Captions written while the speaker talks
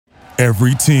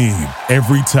Every team,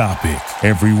 every topic,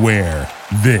 everywhere.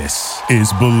 This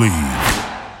is Believe.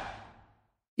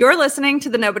 You're listening to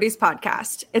the Nobodies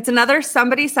Podcast. It's another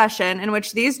somebody session in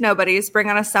which these nobodies bring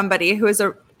on a somebody who is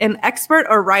an expert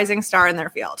or rising star in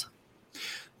their field.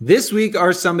 This week,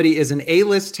 our somebody is an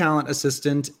A-list talent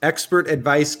assistant, expert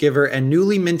advice giver, and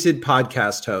newly minted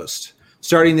podcast host.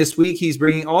 Starting this week, he's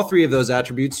bringing all three of those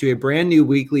attributes to a brand new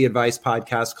weekly advice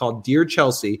podcast called Dear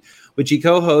Chelsea, which he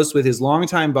co-hosts with his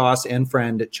longtime boss and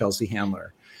friend, Chelsea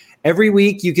Handler. Every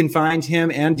week, you can find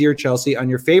him and Dear Chelsea on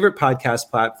your favorite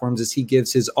podcast platforms as he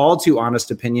gives his all too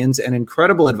honest opinions and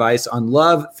incredible advice on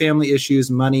love, family issues,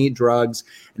 money, drugs,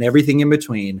 and everything in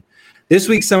between. This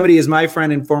week, somebody is my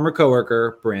friend and former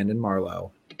coworker, Brandon Marlo.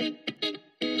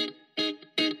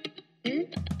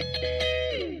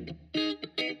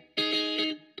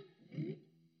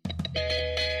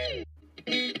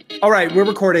 All right, we're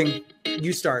recording.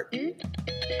 You start.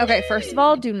 Okay, first of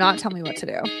all, do not tell me what to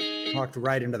do. Walked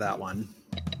right into that one.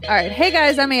 All right. Hey,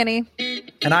 guys, I'm Annie.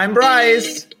 And I'm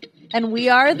Bryce. And we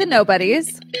are the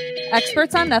Nobodies,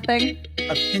 experts on nothing.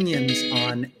 Opinions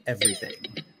on everything.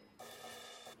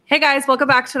 Hey, guys, welcome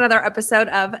back to another episode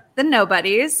of the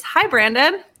Nobodies. Hi,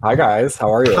 Brandon. Hi, guys.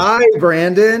 How are you? Hi,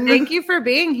 Brandon. Thank you for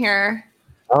being here.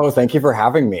 Oh, thank you for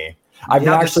having me. I've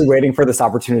been actually waiting for this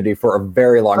opportunity for a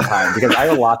very long time because I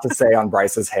have a lot to say on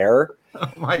Bryce's hair.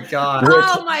 Oh my God.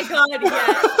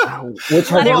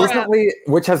 Yes.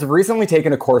 Which has recently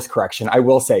taken a course correction. I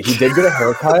will say he did get a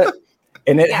haircut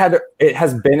and it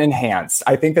has been enhanced.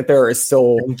 I think that there is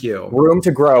still room to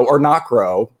grow or not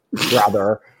grow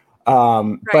rather.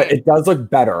 But it does look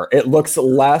better. It looks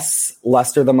less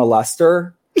Lester the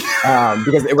Molester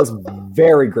because it was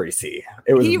very greasy.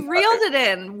 He reeled it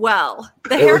in well.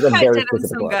 The haircut did him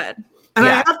some good. And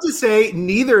I have to say,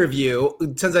 neither of you,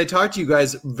 since I talk to you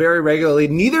guys very regularly,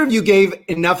 neither of you gave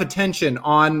enough attention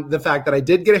on the fact that I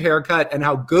did get a haircut and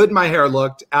how good my hair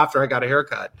looked after I got a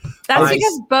haircut. That's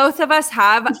because both of us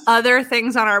have other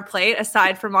things on our plate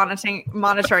aside from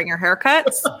monitoring your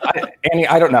haircuts. Annie,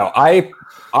 I don't know. I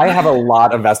have a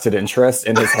lot of vested interest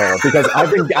in his hair because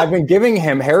I've been giving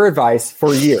him hair advice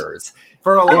for years.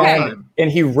 For a long time.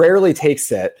 And he rarely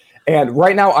takes it. And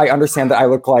right now I understand that I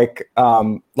look like a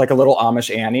little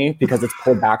Amish Annie because it's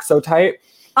pulled back so tight.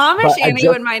 Amish Annie,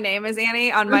 when my name is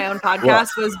Annie on my own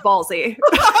podcast, was ballsy.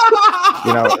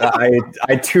 You know,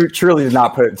 I truly did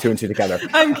not put two and two together.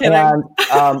 I'm kidding. And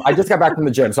I just got back from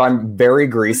the gym, so I'm very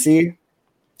greasy.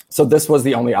 So this was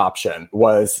the only option,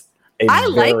 was a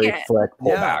very slick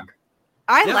pullback.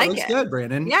 I like it. Looks good,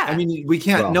 Brandon. Yeah. I mean, we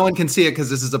can't, no one can see it because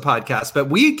this is a podcast, but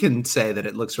we can say that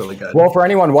it looks really good. Well, for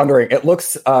anyone wondering, it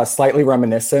looks slightly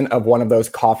reminiscent of one of those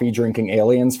coffee drinking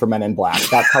aliens from Men in Black.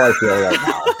 That's how I feel right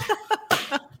now.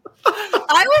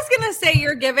 I was going to say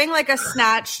you're giving like a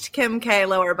snatched Kim K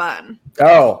lower bun.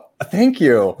 Oh, thank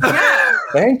you. Yeah.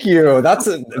 Thank you. That's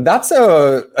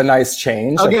a nice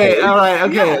change. Okay. All right.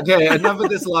 Okay. Enough of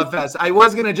this love fest. I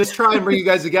was going to just try and bring you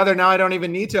guys together. Now I don't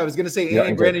even need to. I was going to say, Annie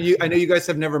and Brandon, I know you guys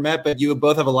have never met, but you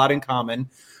both have a lot in common,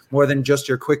 more than just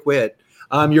your quick wit.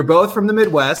 You're both from the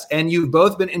Midwest and you've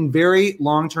both been in very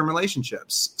long-term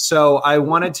relationships. So I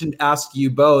wanted to ask you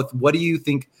both, what do you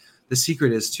think the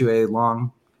secret is to a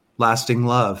long-lasting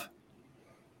love?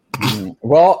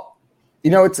 Well,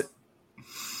 you know,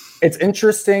 it's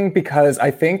interesting because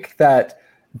I think that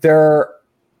there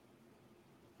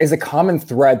is a common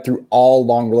thread through all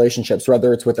long relationships,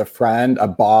 whether it's with a friend, a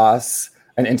boss,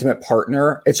 an intimate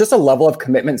partner. It's just a level of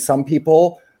commitment some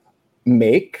people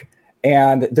make.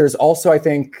 And there's also, I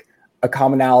think, a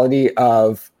commonality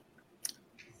of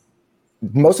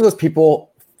most of those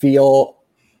people feel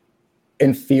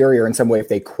inferior in some way if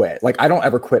they quit. Like, I don't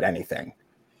ever quit anything.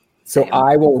 So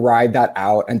I will ride that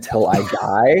out until I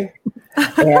die.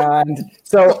 And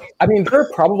so, I mean, there are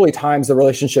probably times the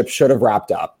relationship should have wrapped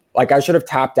up. Like I should have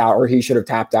tapped out or he should have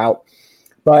tapped out.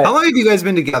 But how long have you guys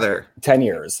been together? 10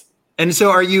 years. And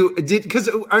so because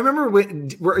I remember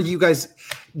were you guys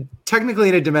technically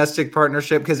in a domestic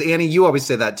partnership? Because Annie, you always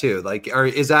say that too. Like,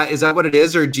 is that what it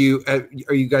is? Or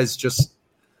are you guys just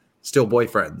still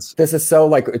boyfriends? This is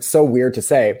so it's so weird to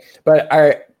say, but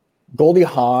Goldie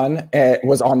Hawn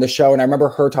was on the show, and I remember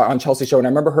her on Chelsea's show, and I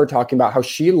remember her talking about how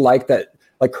she liked that,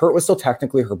 like, Kurt was still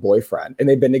technically her boyfriend, and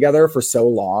they've been together for so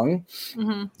long.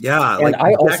 Mm-hmm. Yeah, and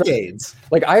decades.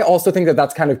 I also think that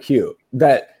that's kind of cute,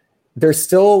 that there's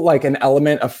still, like, an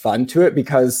element of fun to it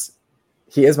because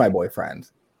he is my boyfriend.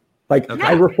 Like,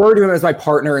 I refer to him as my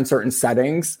partner in certain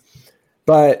settings,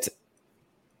 but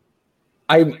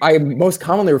I most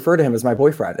commonly refer to him as my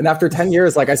boyfriend. And after 10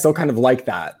 years, like, I still kind of like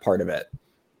that part of it.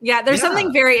 Yeah, there's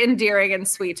something very endearing and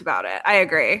sweet about it. I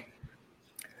agree.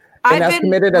 I've as been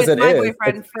committed with as it my is,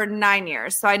 boyfriend for 9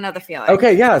 years, so I know the feeling.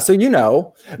 okay, yeah. So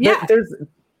Yeah. but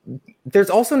there's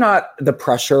also not the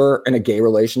pressure in a gay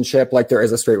relationship like there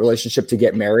is a straight relationship to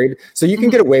get married. So you can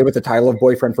get away with the title of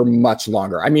boyfriend for much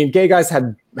longer. I mean, gay guys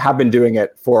have been doing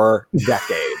it for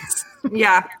decades.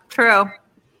 Yeah, true.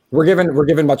 We're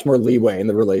given much more leeway in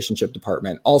the relationship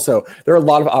department. Also, there are a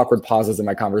lot of awkward pauses in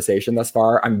my conversation thus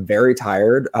far. I'm very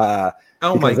tired. Oh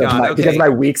my God. Because of my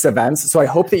week's events. So I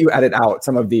hope that you edit out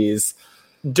some of these.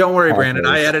 Don't worry, Brandon.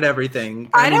 I edit everything.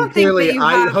 I don't think that you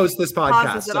I host this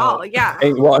podcast at all. Yeah.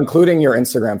 Well, including your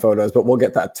Instagram photos, but we'll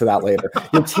get to that later.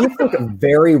 Your teeth look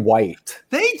very white.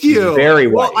 Thank you. Very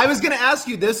white. Well, I was going to ask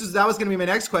you that was going to be my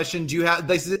next question. Do you have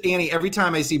this, Annie? Every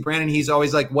time I see Brandon, he's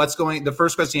always like, the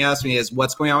first question he asks me is,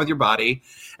 what's going on with your body?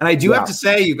 And I do have to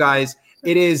say, you guys,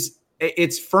 it's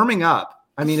firming up.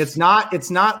 I mean, it's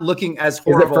not looking as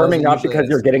horrible. Is it firming up because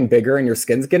you're getting bigger and your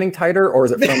skin's getting tighter, or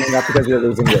is it firming up because you're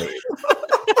losing weight?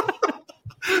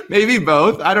 Maybe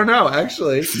both. I don't know.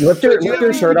 Actually, lift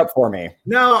your shirt up for me.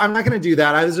 No, I'm not going to do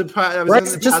that. I was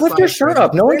just lift your shirt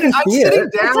up. No one can see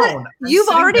it. You've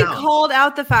already called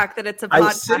out the fact that it's a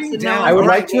podcast. I would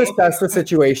like to assess the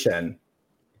situation.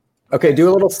 Okay, do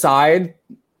a little side.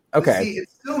 Okay,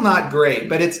 it's still not great,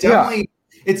 but it's definitely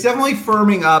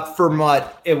firming up from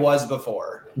what it was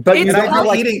before. But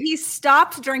he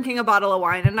stopped drinking a bottle of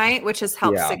wine a night, which has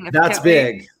helped significantly. That's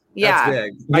big. Yeah,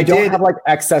 that's big. I don't have like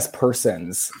excess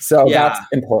persons, so that's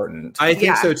important. I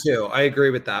think so too. I agree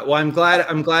with that. Well, I'm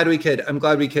glad we could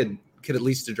at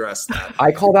least address that.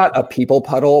 I call that a people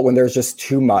puddle when there's just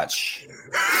too much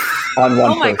on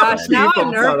one. Oh my gosh! Now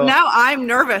I'm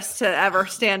nervous to ever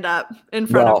stand up in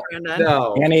front of Brandon.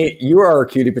 No, Annie, you are a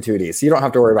cutie patootie, so you don't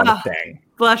have to worry about a thing.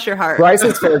 Bless your heart. Bryce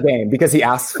is fair game because he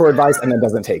asks for advice and then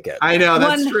doesn't take it. I know,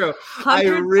 that's 100%. True. I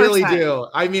really do.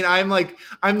 I mean,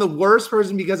 I'm the worst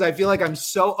person because I feel like I'm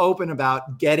so open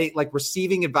about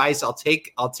receiving advice. I'll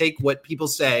take what people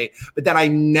say, but then I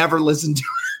never listen to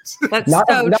it. That's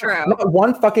true. Not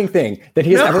one fucking thing that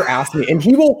he has ever asked me. And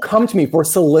he will come to me for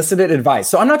solicited advice.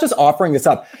 So I'm not just offering this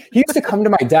up. He used to come to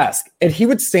my desk and he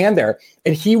would stand there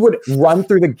and he would run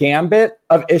through the gambit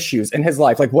of issues in his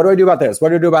life. Like, what do I do about this? What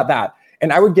do I do about that?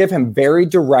 And I would give him very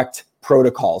direct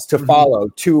protocols to follow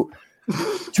to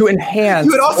enhance.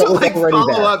 You would also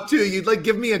follow up too. You'd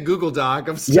give me a Google Doc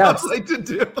of stuff to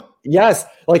do. Yes,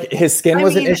 like his skin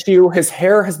was an issue. His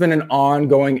hair has been an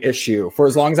ongoing issue for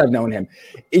as long as I've known him.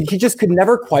 He just could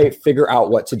never quite figure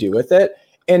out what to do with it.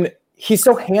 And he's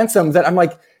so handsome that I'm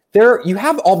like, you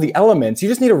have all the elements. You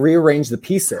just need to rearrange the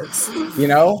pieces. You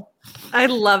know. I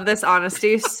love this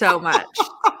honesty so much.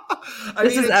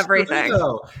 This is everything.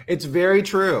 It's very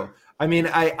true. I mean,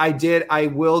 I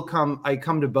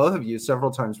come to both of you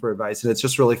several times for advice, and it's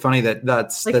just really funny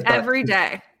that's every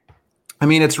day. I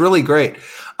mean, it's really great.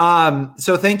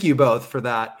 So thank you both for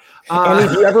that. Annie,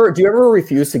 do you ever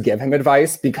refuse to give him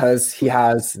advice because he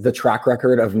has the track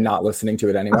record of not listening to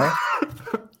it anyway?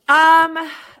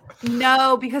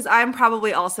 No, because I'm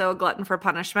probably also a glutton for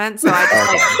punishment, so I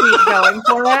just keep going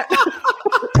for it.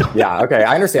 Yeah, okay,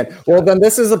 I understand. Well, then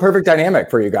this is a perfect dynamic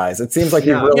for you guys. It seems like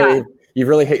you've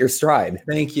really hit your stride.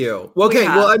 Thank you. Okay,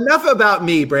 well, enough about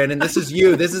me, Brandon. This is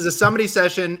you. This is a somebody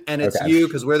session, and it's you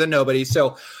because we're the nobody.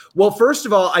 So, well, first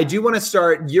of all, I do want to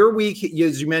start. Your week,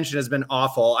 as you mentioned, has been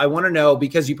awful. I want to know,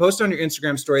 because you posted on your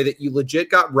Instagram story that you legit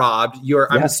got robbed.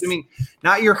 I'm assuming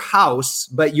not your house,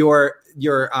 but your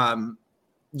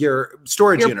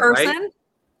storage unit, person?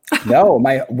 Right? No,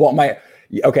 my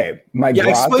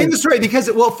explain the story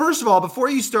because, well, first of all, before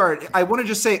you start, I want to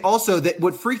just say also that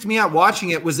what freaked me out watching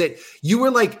it was that you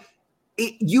were like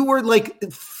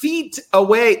feet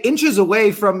away, inches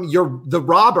away from the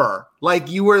robber. Like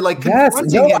you were like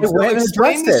confronting him.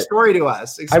 Explain the story to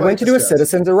us. I went to do a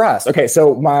citizen's arrest. Okay,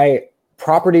 so my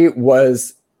property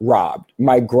was robbed.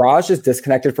 My garage is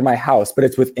disconnected from my house, but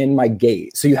it's within my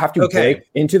gate. So you have to break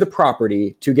into the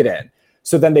property to get in.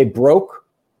 So then they broke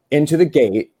into the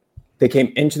gate. They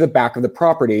came into the back of the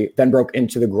property, then broke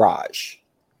into the garage.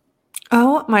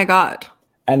 Oh my God.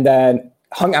 And then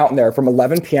hung out in there from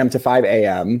 11 p.m. to 5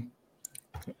 a.m.,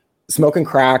 smoking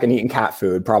crack and eating cat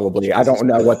food, probably. I don't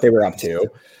know what they were up to.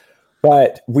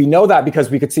 But we know that because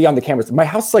we could see on the cameras. My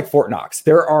house is like Fort Knox.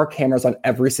 There are cameras on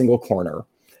every single corner.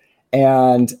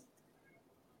 And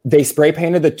they spray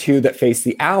painted the two that face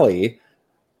the alley.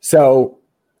 So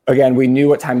again, we knew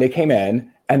what time they came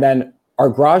in. And then our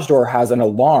garage door has an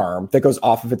alarm that goes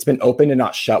off if it's been opened and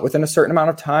not shut within a certain amount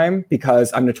of time,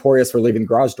 because I'm notorious for leaving the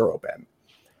garage door open.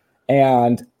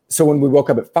 And so when we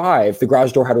woke up at 5, the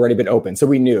garage door had already been open. So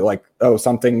we knew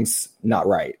something's not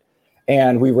right.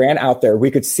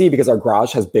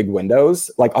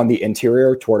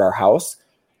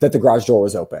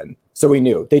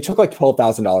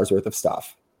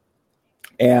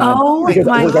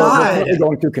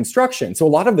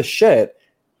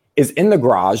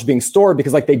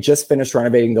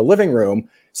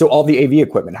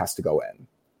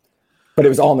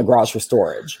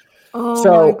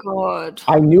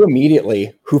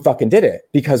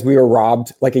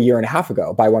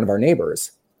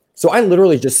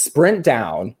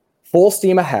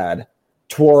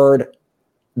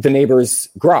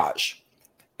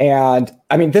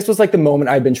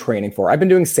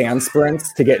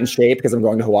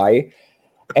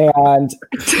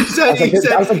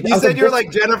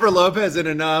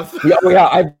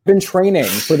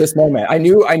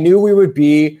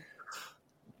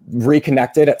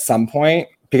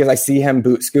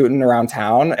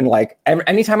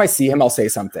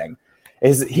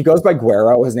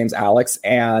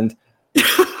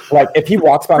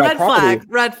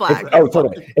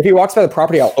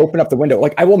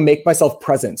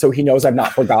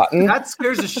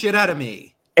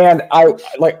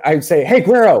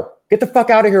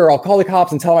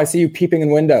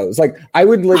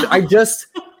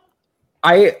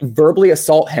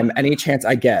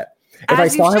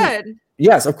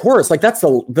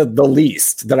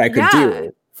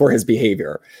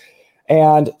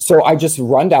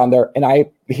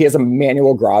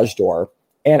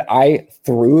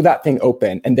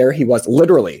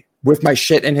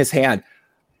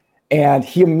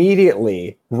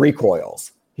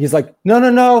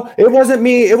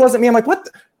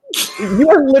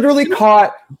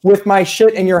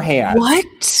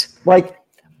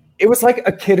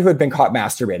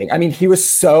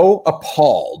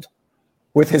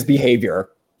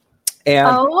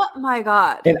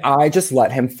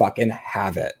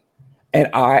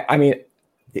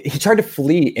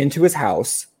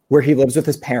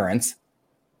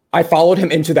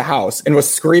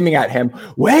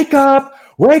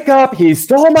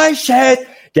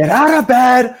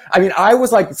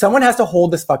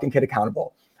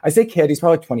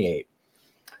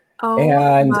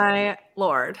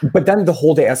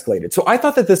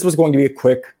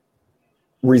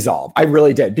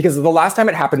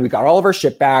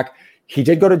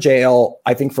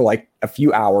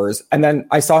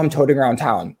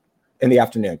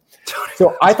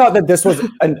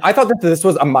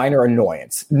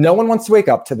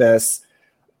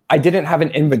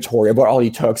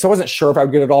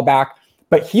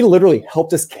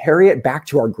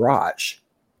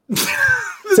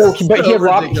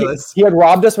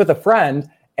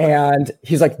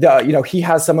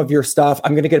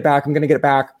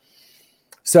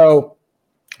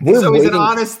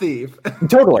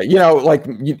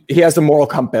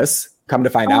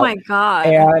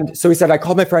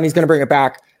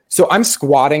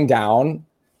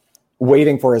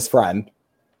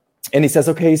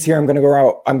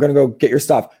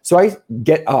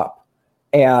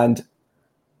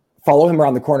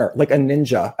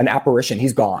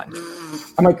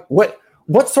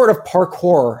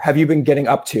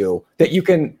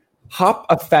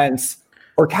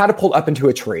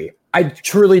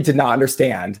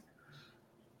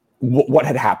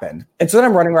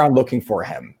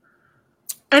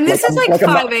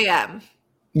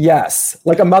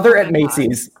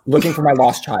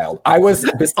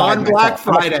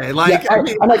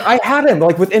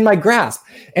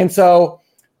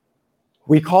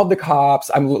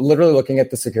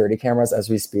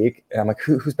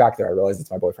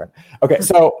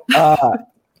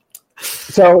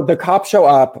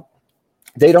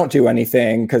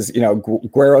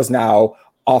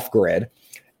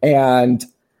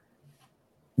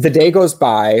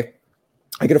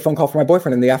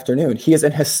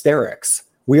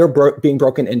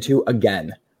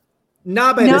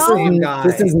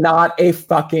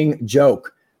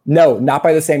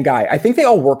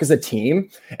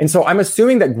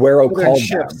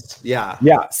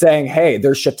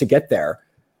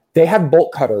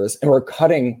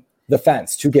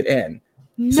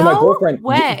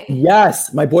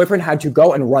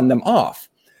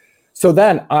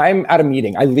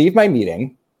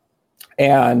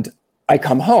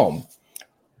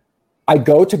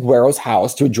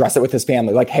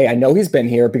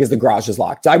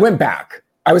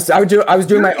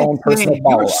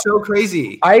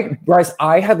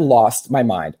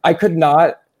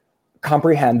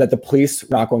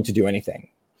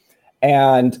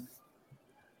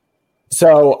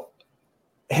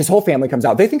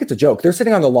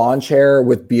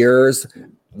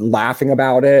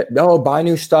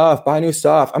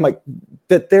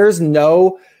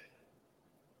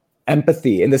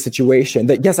 empathy in the situation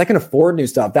that, yes, I can afford new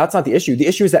stuff. That's not the issue. The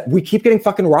issue is that we keep getting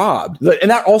fucking robbed. And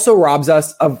that also robs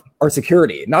us of our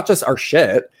security, not just our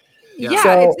shit. Yeah,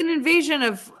 so, it's an invasion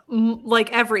of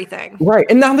like everything. Right.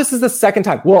 And now this is the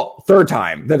third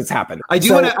time that it's happened. I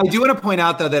do want to point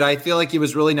out though that I feel like it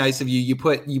was really nice of you.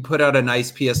 You put out a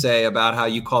nice PSA about how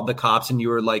you called the cops and you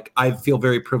were like, I feel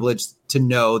very privileged to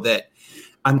know that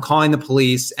I'm calling the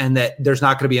police and that there's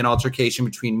not going to be an altercation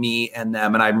between me and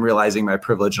them. And I'm realizing my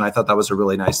privilege. And I thought that was a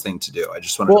really nice thing to do. I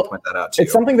just wanted to point that out to you.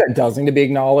 It's something that does need to be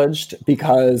acknowledged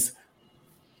because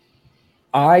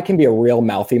I can be a real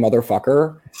mouthy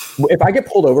motherfucker. If I get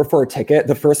pulled over for a ticket,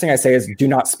 the first thing I say is, do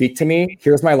not speak to me.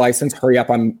 Here's my license. Hurry up.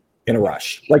 I'm in a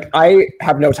rush. Like, I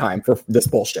have no time for this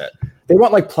bullshit. They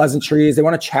want like pleasantries. They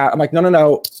want to chat. I'm like,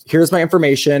 no. Here's my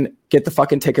information. Get the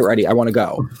fucking ticket ready. I want to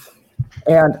go.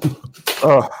 And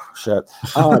oh shit.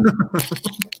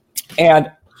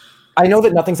 And I know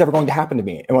that nothing's ever going to happen to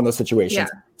me in one of those situations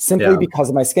simply because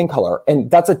of my skin color.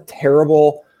 And that's a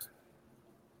terrible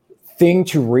thing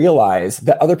to realize,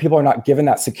 that other people are not given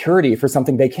that security for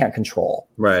something they can't control.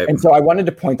 Right. And so I wanted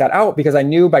to point that out because I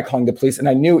knew by calling the police, and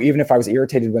I knew even if I was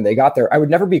irritated when they got there, I would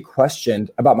never be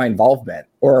questioned about my involvement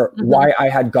or why I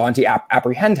had gone to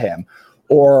apprehend him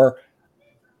or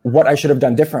what I should have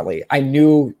done differently. I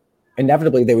knew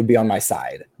inevitably they would be on my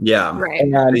side. Yeah. Right.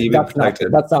 And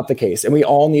that's not the case. And we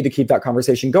all need to keep that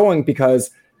conversation going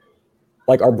because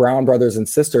like our brown brothers and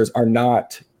sisters are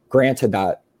not granted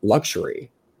that luxury.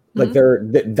 Like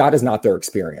that is not their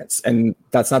experience. And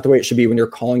that's not the way it should be when you're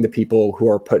calling the people who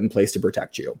are put in place to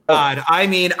protect you. God, I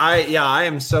mean, I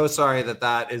am so sorry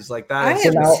that is like that. I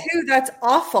am too. That's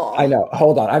awful. I know.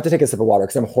 Hold on. I have to take a sip of water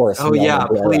because I'm hoarse. Oh yeah,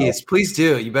 please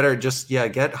do. You better just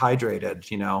get hydrated,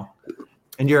 you know.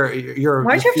 And you're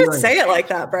why'd you have to say it like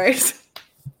that, Bryce?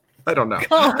 I don't know.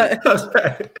 God.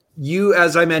 Okay. You,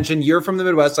 as I mentioned, you're from the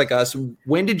Midwest like us.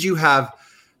 When did you have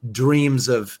dreams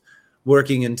of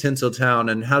working in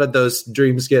Tinseltown, and how did those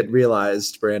dreams get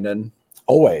realized, Brandon?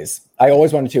 Always. I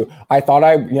always wanted to. I thought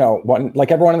like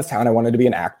everyone in this town, I wanted to be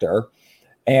an actor.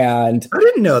 And I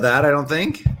didn't know that, I don't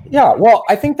think. Yeah. Well,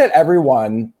 I think that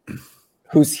everyone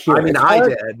who's here, I mean, I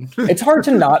did. It's hard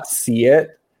to not see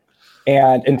it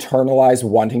and internalize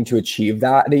wanting to achieve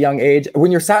that at a young age.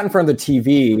 When you're sat in front of the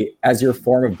TV as your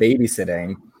form of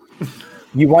babysitting,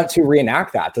 you want to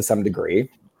reenact that to some degree.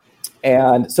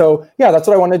 And so, yeah, that's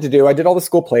what I wanted to do. I did all the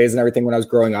school plays and everything when I was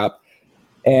growing up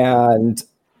and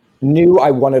knew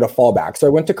I wanted a fallback. So I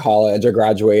went to college, I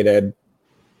graduated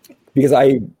because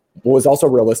I was also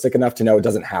realistic enough to know it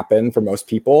doesn't happen for most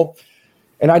people.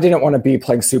 And I didn't want to be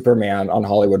playing Superman on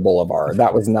Hollywood Boulevard.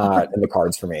 That was not in the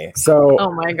cards for me. So,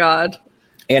 oh my God,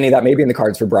 Annie, that may be in the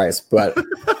cards for Bryce, but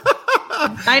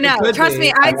I know. Trust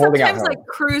me, I sometimes like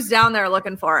cruise down there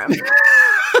looking for him.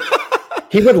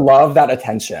 He would love that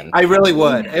attention. I really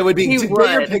would. It would be to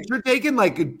get your picture taken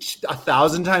like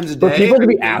 1,000 times a day. For people to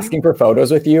be asking for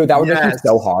photos with you, that would make you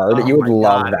so hard. You would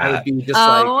love that. I would be just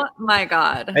my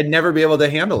God. I'd never be able to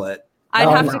handle it. I'd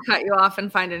have to cut you off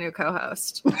and find a new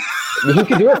co-host. He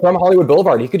could do it from Hollywood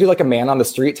Boulevard. He could do like a man on the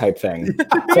street type thing.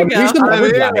 So and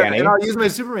I'll use my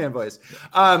Superman voice.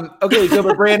 Okay,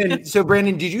 so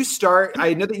Brandon, did you start?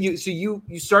 I know that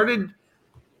you started.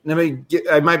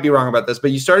 I might be wrong about this, but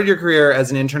you started your career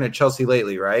as an intern at Chelsea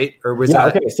Lately, right? Or was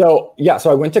that? Okay. So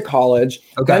I went to college.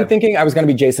 Okay. I'm thinking I was going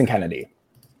to be Jason Kennedy.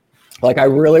 Like I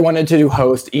really wanted to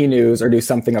host E! News or do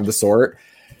something of the sort.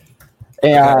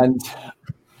 And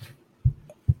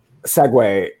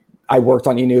segue, I worked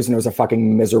on E! News and it was a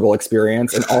fucking miserable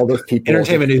experience. And all those people,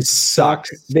 entertainment news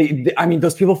sucks.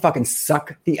 Those people fucking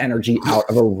suck the energy out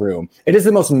of a room. It is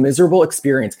the most miserable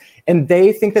experience. And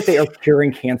they think that they are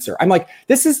curing cancer. I'm like,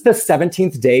 this is the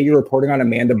 17th day you're reporting on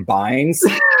Amanda Bynes.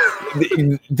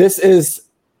 This is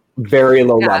very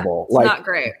low level. Like, not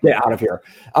great. Get out of here.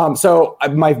 So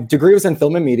my degree was in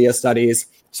film and media studies.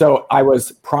 So I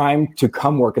was primed to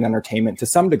come work in entertainment to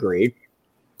some degree.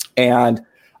 And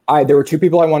there were two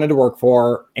people I wanted to work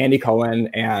for, Andy Cohen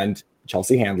and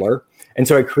Chelsea Handler. And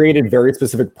so I created very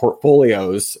specific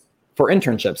portfolios for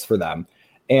internships for them.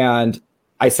 And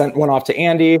I sent one off to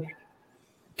Andy.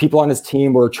 People on his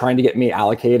team were trying to get me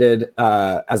allocated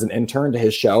as an intern to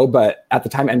his show. But at the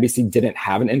time, NBC didn't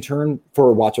have an intern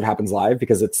for Watch What Happens Live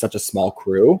because it's such a small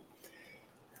crew.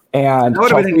 And that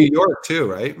would have been in New York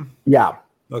too, right? Yeah.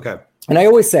 Okay. And I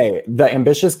always say the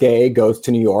ambitious gay goes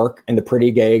to New York and the pretty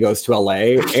gay goes to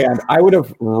LA. And I would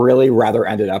have really rather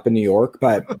ended up in New York,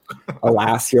 but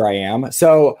alas, here I am.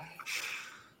 So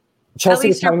Chelsea, at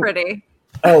least you're pretty.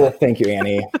 Oh, well, thank you,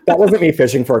 Annie. That wasn't me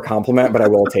fishing for a compliment, but I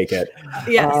will take it.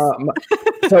 Yes.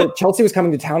 So Chelsea was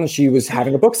coming to town and she was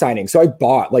having a book signing. So I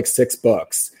bought like 6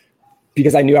 books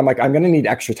because I knew I'm going to need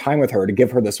extra time with her to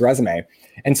give her this resume.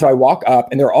 And so I walk up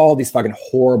and there are all these fucking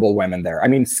horrible women there. I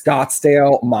mean,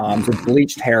 Scottsdale moms with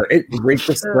bleached hair. It reeked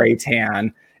of spray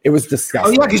tan. It was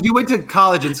disgusting. Oh yeah, because you went to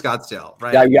college in Scottsdale,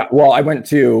 right? Yeah, yeah. Well, I went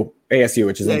to ASU,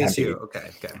 which is in ASU. Tempe.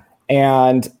 Okay.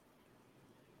 And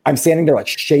I'm standing there like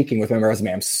shaking with my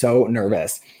resume. I'm so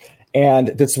nervous. And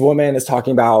this woman is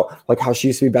talking about like how she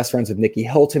used to be best friends with Nikki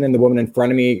Hilton, and the woman in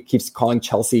front of me keeps calling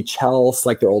Chelsea Chels,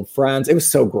 like they're old friends. It was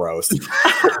so gross.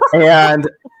 And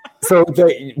so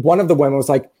one of the women was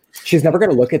like, she's never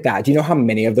going to look at that. Do you know how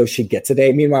many of those she gets a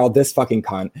day? Meanwhile, this fucking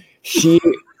cunt, she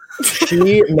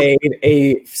made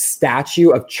a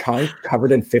statue of Chunk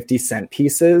covered in 50-cent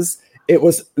pieces. It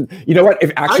was, you know what?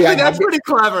 If actually that's pretty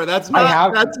clever. That's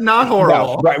not horrible.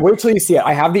 No, right. Wait till you see it.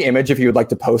 I have the image if you would like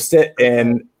to post it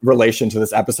in relation to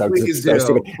this episode. Please it's so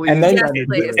do. stupid. And then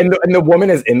and the woman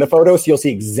is in the photo, so you'll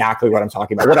see exactly what I'm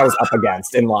talking about, what I was up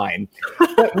against in line.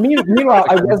 But meanwhile,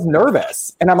 I was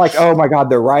nervous. And I'm like, oh my God,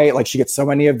 they're right. Like she gets so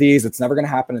many of these. It's never going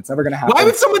to happen. It's never going to happen. Why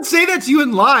would someone say that to you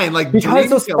in line? Like, because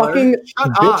those fucking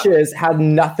bitches had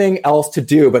nothing else to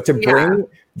do but to bring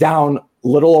down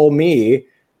little old me.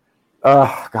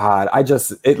 Oh God,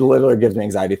 it literally gives me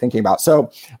anxiety thinking about.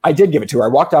 So I did give it to her. I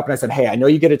walked up and I said, hey, I know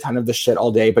you get a ton of this shit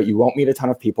all day, but you won't meet a ton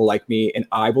of people like me. And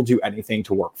I will do anything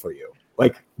to work for you.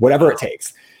 Like whatever it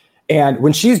takes. And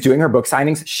when she's doing her book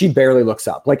signings, she barely looks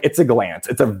up. Like it's a glance.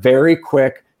 It's a very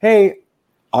quick, hey,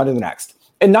 on to the next.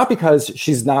 And not because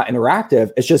she's not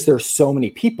interactive. It's just there's so many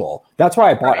people. That's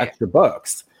why I bought extra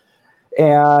books.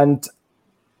 And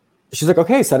she's like,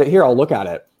 okay, set it here. I'll look at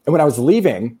it. And when I was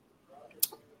leaving,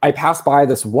 I passed by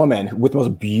this woman with the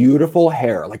most beautiful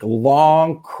hair, like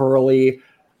long, curly,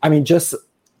 I mean, just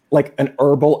like an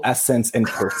herbal essence in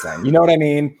person. You know what I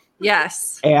mean?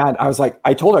 Yes. And I was like,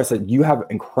 I told her, I said, you have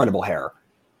incredible hair.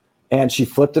 And she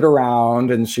flipped it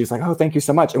around and she's like, oh, thank you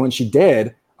so much. And when she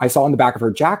did, I saw on the back of her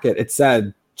jacket, it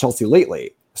said Chelsea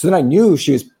Lately. So then I knew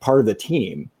she was part of the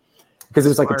team because it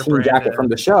was like a team jacket from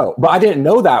the show. But I didn't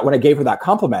know that when I gave her that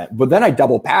compliment. But then I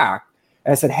double backed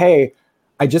and I said, hey,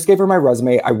 I just gave her my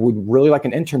resume. I would really like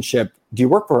an internship. Do you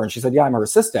work for her? And she said, yeah, I'm her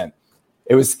assistant.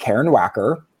 It was Karen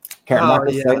Wacker.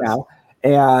 Wacker's right now.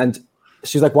 And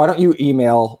she's like, why don't you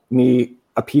email me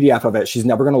a PDF of it? She's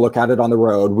never going to look at it on the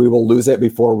road. We will lose it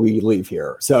before we leave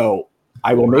here. So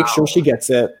I will make sure she gets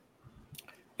it.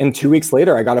 And 2 weeks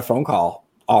later, I got a phone call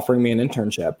offering me an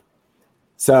internship.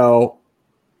 So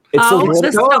it's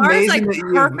the so stars amazing like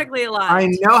perfectly aligned. I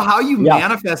know how you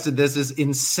manifested this is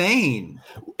insane.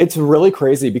 It's really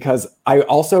crazy because I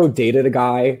also dated a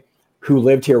guy who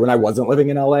lived here when I wasn't living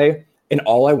in LA. And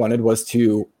all I wanted was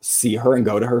to see her and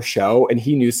go to her show. And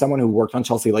he knew someone who worked on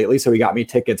Chelsea Lately. So he got me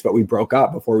tickets, but we broke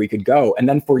up before we could go. And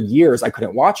then for years I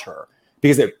couldn't watch her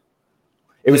because it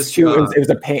was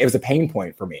a pain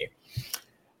point for me.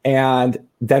 And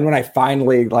then when I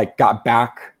finally like got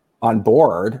back on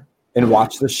board and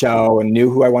watched the show and knew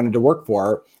who I wanted to work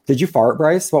for. Did you fart,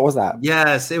 Bryce? What was that?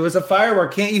 Yes, it was a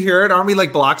firework. Can't you hear it? Aren't we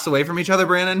like blocks away from each other,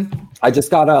 Brandon? I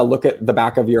just got to look at the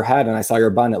back of your head and I saw your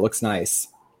bun. It looks nice.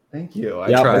 Thank you.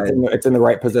 I tried. It's in the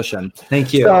right position.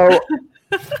 Thank you.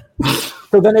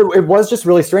 So then it was just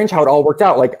really strange how it all worked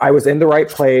out. Like I was in the right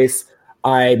place.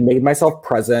 I made myself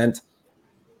present.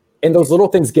 And those little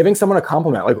things, giving someone a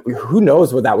compliment, like who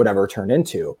knows what that would ever turn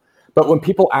into. But when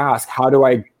people ask, how do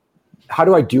I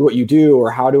do what you do?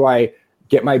 Or how do I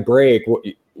get my break?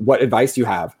 What advice do you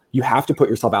have? You have to put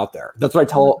yourself out there. That's what I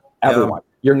tell everyone.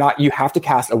 You have to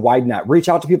cast a wide net, reach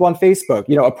out to people on Facebook,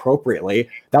 appropriately.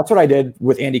 That's what I did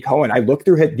with Andy Cohen. I looked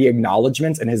through the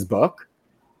acknowledgements in his book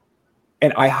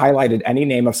and I highlighted any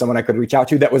name of someone I could reach out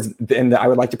to that was, and I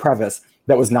would like to preface,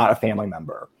 that was not a family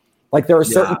member. Like there are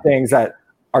certain things that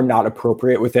are not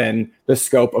appropriate within the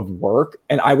scope of work.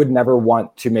 And I would never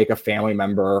want to make a family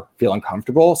member feel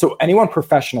uncomfortable. So anyone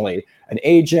professionally, an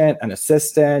agent, an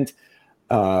assistant,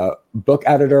 book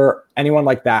editor, anyone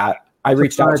like that, I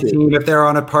reached out to. If they're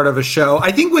on a part of a show.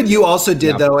 I think what you also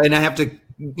did though, and I have to,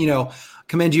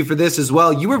 commend you for this as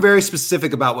well. You were very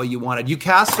specific about what you wanted. You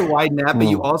cast a wide net, but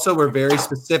you also were very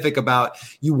specific about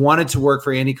you wanted to work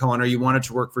for Andy Cohen or you wanted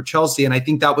to work for Chelsea. And I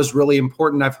think that was really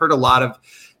important. I've heard a lot of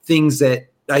things that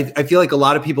I feel like a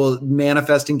lot of people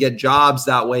manifest and get jobs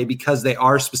that way because they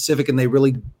are specific and they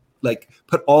really like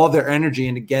put all of their energy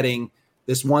into getting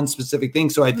this one specific thing.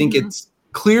 So I think it's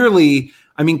clearly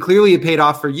it paid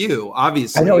off for you,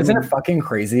 obviously. I know, isn't it fucking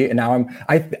crazy? And now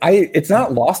it's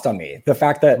not lost on me. The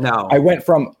fact that I went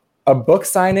from a book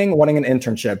signing, wanting an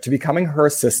internship, to becoming her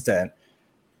assistant,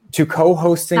 to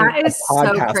co-hosting a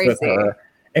podcast with her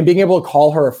and being able to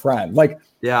call her a friend. Like,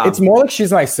 it's more like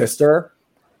she's my sister.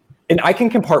 and I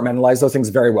can compartmentalize those things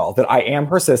very well, that I am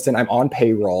her assistant, I'm on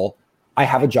payroll, I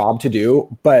have a job to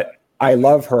do, but I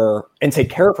love her and take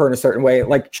care of her in a certain way,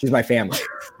 like she's my family.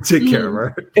 Take care of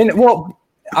her. And well,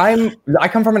 I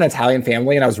come from an Italian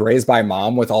family and I was raised by a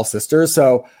mom with all sisters.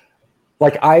 So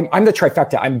like I'm the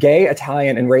trifecta. I'm gay,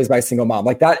 Italian, and raised by a single mom.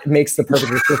 Like that makes the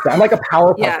perfect assistant. I'm like a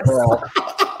Powerpuff Girl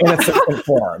in assistant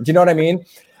form. Do you know what I mean?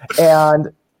 And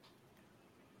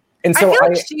so I feel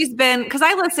like she's been, because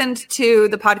I listened to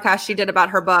the podcast she did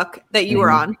about her book that you were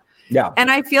on. Yeah.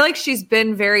 And I feel like she's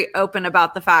been very open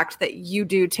about the fact that you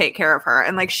do take care of her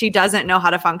and like she doesn't know how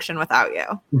to function without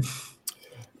you.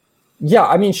 Yeah.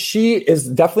 I mean, she is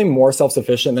definitely more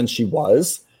self-sufficient than she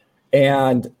was.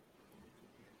 And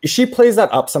she plays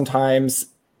that up sometimes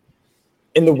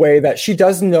in the way that she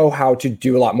does know how to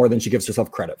do a lot more than she gives herself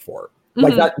credit for.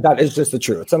 Like that is just the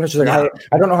truth. Sometimes she's like,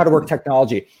 I don't know how to work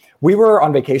technology. We were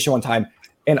on vacation one time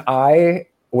and I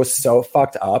was so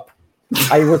fucked up.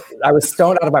 I was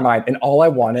stoned out of my mind, and all I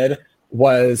wanted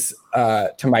was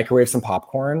to microwave some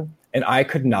popcorn, and I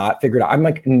could not figure it out. I'm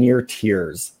like near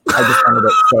tears. I just wanted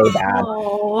it so bad.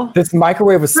 Oh. This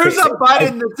microwave was. There's a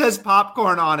button that says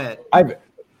popcorn on it.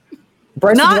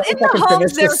 Bryce, not in the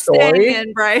homes they're staying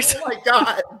in, Bryce. Oh my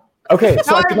God. Okay,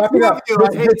 so I could not figure out.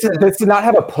 This did not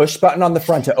have a push button on the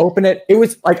front to open it. It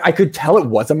was like I could tell it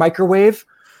was a microwave,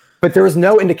 but there was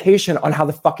no indication on how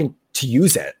to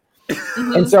use it.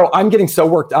 And so I'm getting so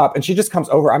worked up, and she just comes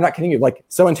over. I'm not kidding you, like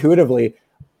so intuitively,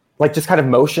 like just kind of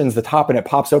motions the top and it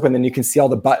pops open. Then you can see all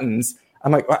the buttons.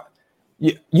 I'm like, what?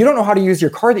 You don't know how to use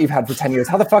your car that you've had for 10 years.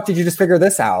 How the fuck did you just figure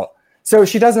this out? So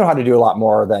she does know how to do a lot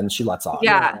more than she lets on.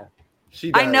 Yeah.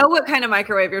 I know what kind of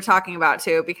microwave you're talking about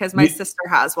too, because my sister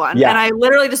has one. Yeah. And I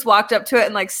literally just walked up to it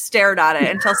and like stared at it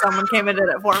until someone came and did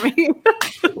it for me.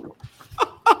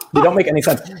 You don't make any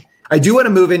sense. I do want to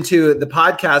move into the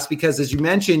podcast because, as you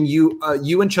mentioned, you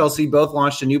and Chelsea both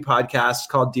launched a new podcast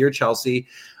called Dear Chelsea,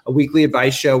 a weekly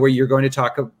advice show where you're going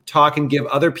to talk and give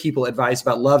other people advice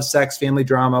about love, sex, family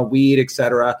drama, weed,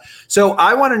 etc. So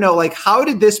I want to know, like, how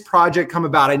did this project come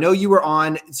about? I know you were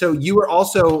on, so you were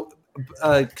also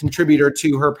a contributor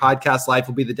to her podcast, Life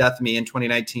Will Be the Death of Me, in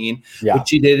 2019, which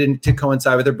she did to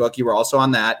coincide with her book. You were also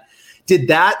on that. Did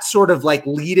that sort of like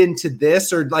lead into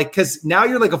this, or like, because now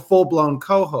you're like a full-blown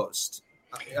co-host?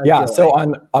 Yeah. So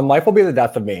on Life Will Be the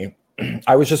Death of Me,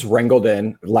 I was just wrangled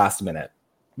in last minute.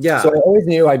 Yeah. So I always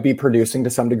knew I'd be producing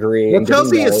to some degree. Well,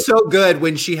 Chelsea is so good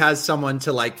when she has someone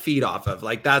to like feed off of.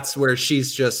 Like that's where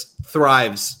she's just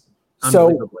thrives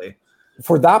unbelievably. So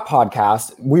for that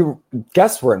podcast,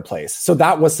 guests were in place. So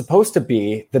that was supposed to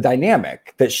be the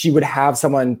dynamic, that she would have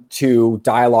someone to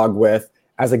dialogue with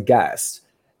as a guest.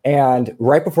 And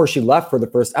right before she left for the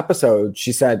first episode,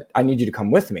 she said, I need you to come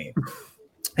with me.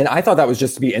 And I thought that was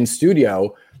just to be in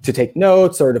studio to take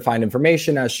notes or to find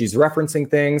information as she's referencing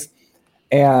things.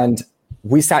 And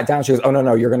we sat down. She goes, oh,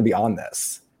 no, you're going to be on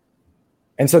this.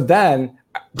 And so then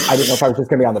I didn't know if I was just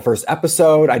going to be on the first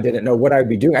episode. I didn't know what I would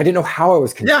be doing. I didn't know how I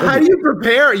was contributing. Yeah, how do you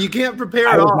prepare? You can't prepare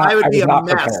at all. I would be a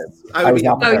mess.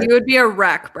 You would be a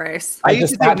wreck, Bryce. I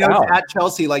used to take notes at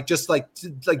Chelsea, like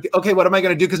okay, what am I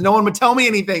going to do? Because no one would tell me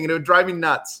anything, and it would drive me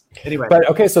nuts. Anyway, but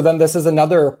okay, so then this is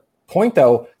another point,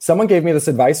 though. Someone gave me this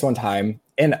advice one time,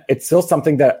 and it's still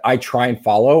something that I try and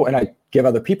follow, and I give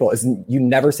other people: is you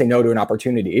never say no to an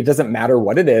opportunity. It doesn't matter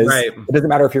what it is. Right. It doesn't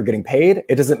matter if you're getting paid.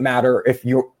 It doesn't matter if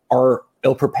you are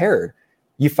ill-prepared.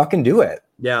 You fucking do it.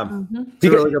 Yeah. It's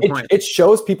a really good point. It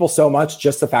shows people so much,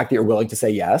 just the fact that you're willing to say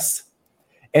yes.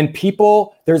 And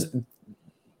people,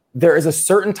 there is a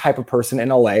certain type of person in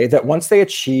LA that once they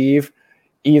achieve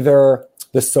either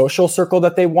the social circle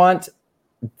that they want,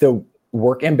 the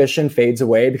work ambition fades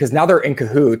away because now they're in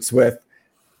cahoots with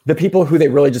the people who they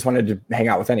really just wanted to hang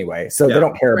out with anyway. So they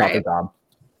don't care about their job.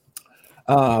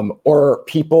 Or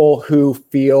people who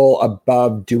feel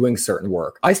above doing certain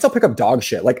work. I still pick up dog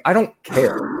shit. Like, I don't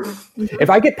care. If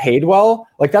I get paid well,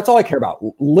 like that's all I care about.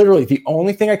 Literally, the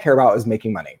only thing I care about is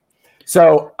making money.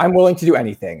 So I'm willing to do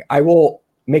anything. I will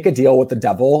make a deal with the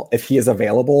devil if he is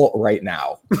available right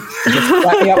now. Just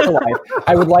let me out for life.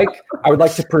 I would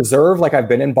like to preserve like I've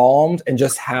been embalmed and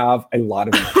just have a lot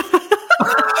of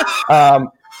money.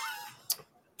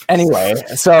 Anyway,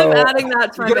 so I'm adding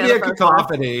that to my gonna be a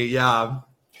cacophony, yeah.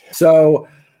 So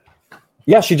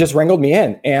yeah, she just wrangled me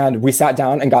in and we sat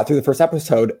down and got through the first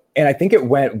episode. And I think it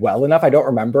went well enough. I don't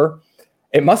remember.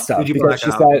 It must have, because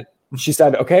she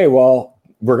said, okay, well,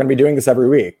 we're going to be doing this every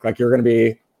week. Like, you're going to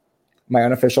be my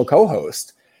unofficial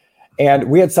co-host. And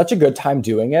we had such a good time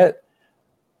doing it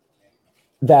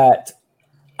that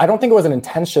I don't think it was an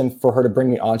intention for her to bring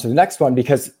me on to the next one,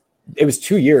 because it was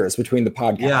 2 years between the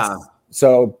podcasts. Yeah.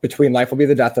 So between Life Will Be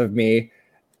the Death of Me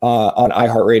on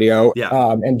iHeartRadio,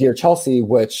 Yeah. And Dear Chelsea,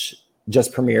 which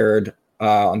just premiered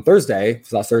on Thursday,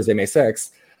 so last Thursday, May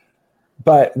 6th.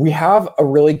 But we have a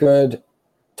really good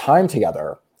time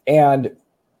together. And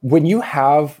when you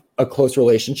have a close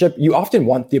relationship, you often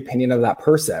want the opinion of that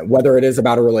person, whether it is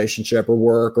about a relationship or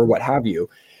work or what have you.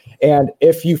 And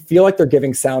if you feel like they're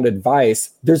giving sound advice,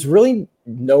 there's really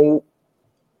no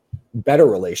better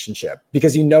relationship,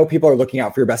 because you know people are looking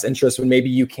out for your best interest when maybe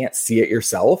you can't see it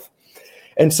yourself.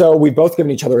 And so we've both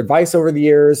given each other advice over the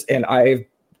years, and I've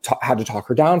had to talk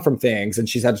her down from things, and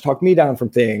she's had to talk me down from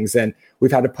things. And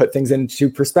we've had to put things into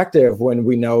perspective when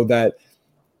we know that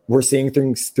we're seeing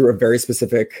things through a very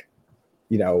specific,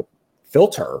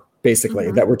 filter,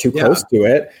 basically, that we're too close to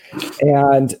it.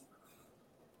 And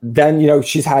then,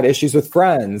 she's had issues with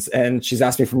friends, and she's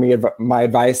asked me for my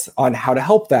advice on how to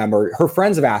help them, or her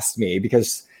friends have asked me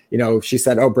because, she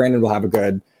said, oh, Brandon will have a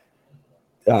good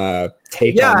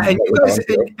take. Yeah. And you guys,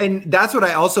 and that's what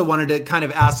I also wanted to kind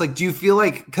of ask, like, do you feel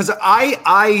like, because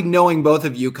I knowing both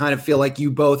of you kind of feel like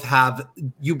you both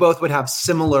would have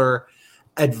similar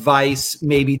advice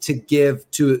maybe to give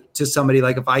to somebody.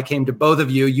 Like if I came to both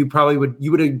of you, you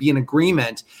would be in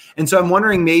agreement. And so I'm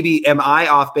wondering, maybe am I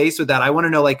off base with that? I want to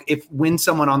know, like, if when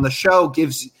someone on the show do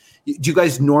you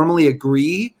guys normally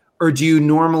agree, or do you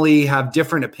normally have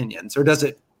different opinions, or does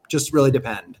it just really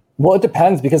depend? Well, it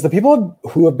depends, because the people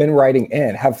who have been writing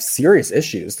in have serious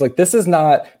issues. Like, this is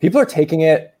not, people are taking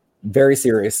it very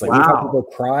seriously. Wow. We've had people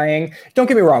crying. Don't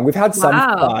get me wrong. We've had some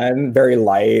fun, very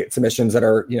light submissions that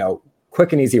are,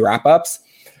 quick and easy wrap-ups.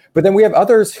 But then we have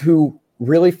others who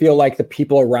really feel like the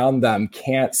people around them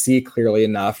can't see clearly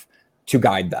enough to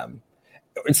guide them.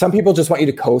 Some people just want you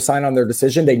to co-sign on their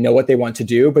decision. They know what they want to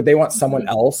do, but they want someone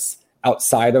else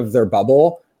outside of their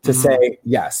bubble to say,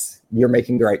 yes, you're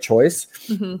making the right choice.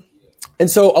 And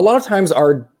so a lot of times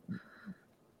our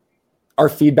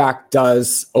feedback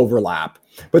does overlap,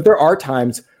 but there are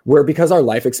times where, because our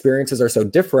life experiences are so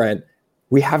different,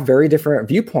 we have very different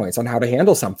viewpoints on how to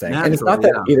handle something. And it's not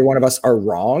that either one of us are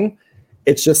wrong.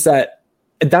 It's just that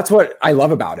that's what I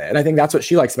love about it. And I think that's what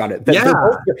she likes about it.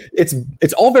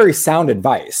 It's all very sound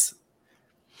advice.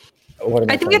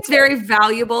 I think it's very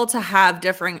valuable to have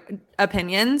differing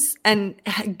opinions, and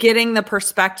getting the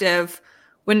perspective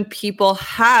when people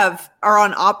are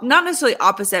on not necessarily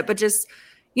opposite, but just,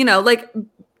 like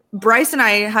Bryce and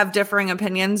I have differing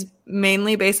opinions,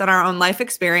 mainly based on our own life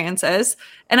experiences.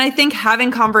 And I think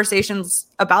having conversations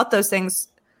about those things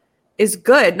is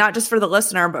good, not just for the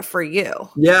listener, but for you.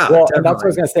 Yeah. Well, and that's what I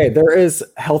was going to say. There is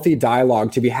healthy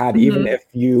dialogue to be had, even if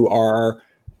you are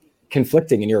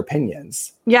conflicting in your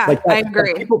opinions. Yeah, I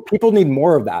agree. People need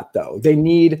more of that, though. They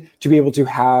need to be able to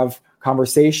have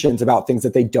conversations about things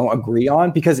that they don't agree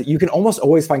on, because you can almost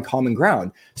always find common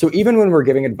ground. So even when we're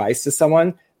giving advice to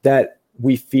someone that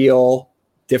we feel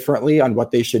differently on what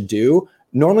they should do,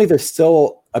 normally there's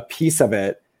still a piece of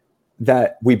it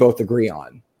that we both agree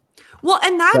on. Well,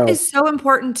 and that is so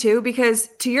important too, because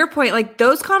to your point, like,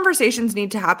 those conversations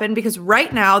need to happen, because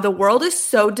right now the world is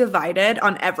so divided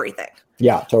on everything.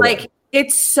 Yeah, totally. Like,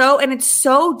 it's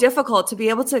so difficult to be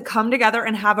able to come together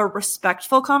and have a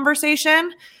respectful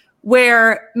conversation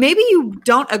where maybe you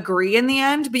don't agree in the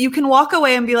end, but you can walk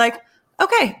away and be like,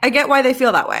 okay, I get why they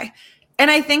feel that way. And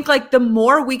I think, like, the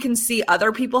more we can see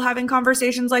other people having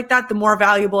conversations like that, the more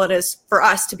valuable it is for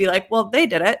us to be like, well, they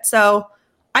did it, so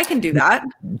I can do that.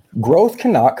 Growth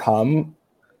cannot come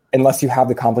unless you have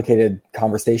the complicated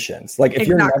conversations. Like, if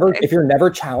you're never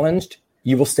challenged,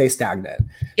 you will stay stagnant.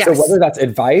 Yes. So whether that's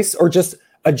advice or just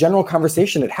a general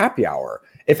conversation at happy hour,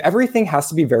 if everything has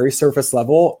to be very surface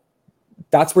level,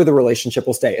 that's where the relationship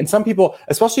will stay. And some people,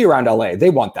 especially around LA,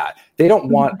 they want that. They don't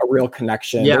want a real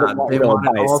connection. Yeah, they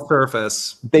want it all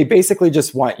surface. They basically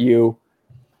just want you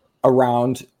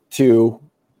around to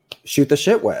shoot the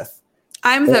shit with.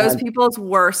 I'm those people's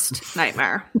worst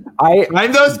nightmare.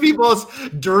 I'm those people's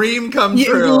dream come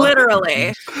true.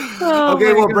 Literally.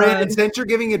 Okay, well, Brandon, since you're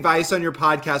giving advice on your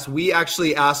podcast, we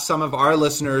actually asked some of our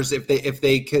listeners if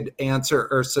they could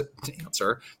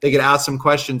they could ask some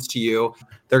questions to you.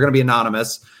 They're going to be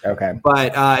anonymous. Okay.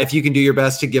 But if you can do your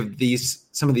best to give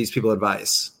some of these people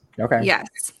advice. Okay. Yes.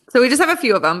 So we just have a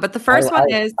few of them, but the first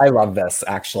one is. I love this,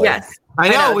 actually. Yes. I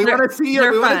know. We want to see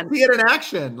it. We want to see it in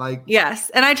action. Like, yes.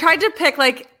 And I tried to pick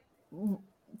like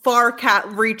far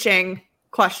reaching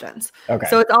questions. Okay.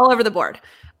 So it's all over the board.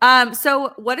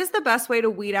 So what is the best way to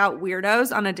weed out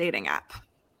weirdos on a dating app?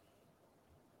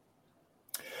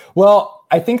 Well,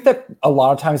 I think that a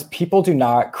lot of times people do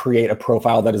not create a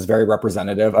profile that is very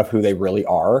representative of who they really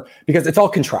are, because it's all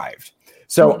contrived.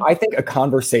 So I think a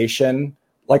conversation,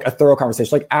 like a thorough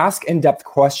conversation, like ask in-depth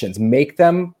questions, make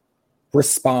them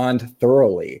respond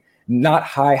thoroughly. Not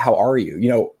hi, how are you? You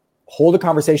know, hold a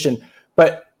conversation,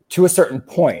 but to a certain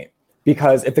point,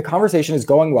 because if the conversation is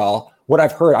going well, what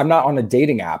I've heard, I'm not on a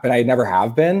dating app and I never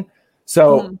have been.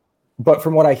 So, but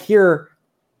from what I hear,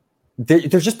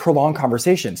 there's just prolonged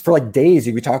conversations for like days.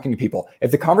 You'd be talking to people.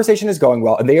 If the conversation is going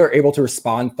well and they are able to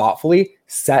respond thoughtfully,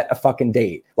 set a fucking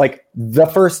date. Like the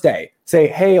first day, say,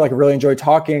 hey, like I really enjoyed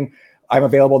talking. I'm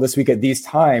available this week at these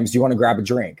times. Do you want to grab a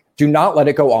drink? Do not let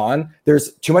it go on.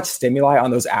 There's too much stimuli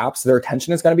on those apps. Their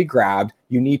attention is going to be grabbed.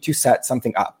 You need to set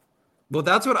something up. Well,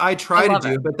 that's what I try to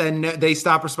do, but then they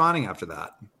stop responding after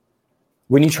that.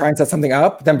 When you try and set something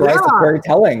up, then Bryce, it's very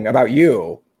telling about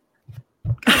you.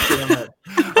 Damn it.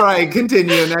 All right,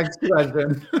 continue. Next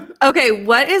question. Okay,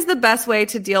 what is the best way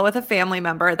to deal with a family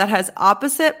member that has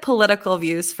opposite political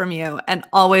views from you and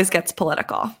always gets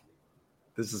political?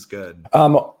 This is good.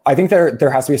 I think there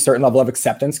has to be a certain level of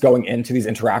acceptance going into these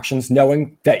interactions,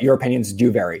 knowing that your opinions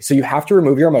do vary. So you have to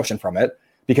remove your emotion from it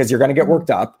because you're going to get worked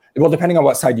up. Well, depending on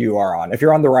what side you are on. If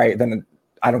you're on the right, then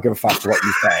I don't give a fuck what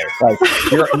you say. Like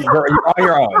you're on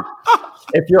your own.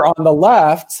 If you're on the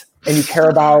left and you care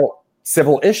about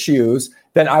civil issues,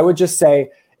 then I would just say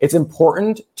it's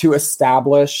important to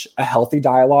establish a healthy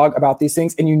dialogue about these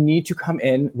things. And you need to come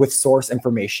in with source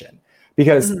information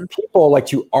because people like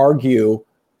to argue,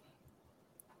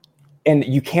 and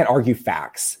you can't argue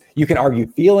facts. You can argue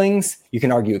feelings, you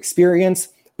can argue experience,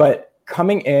 but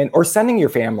coming in or sending your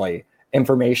family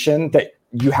information that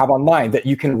you have online that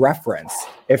you can reference.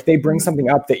 If they bring something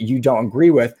up that you don't agree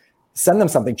with, send them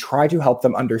something, try to help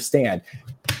them understand.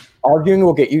 Arguing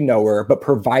will get you nowhere, but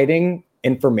providing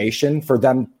information for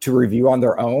them to review on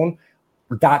their own,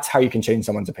 that's how you can change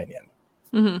someone's opinion.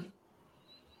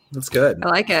 That's good. I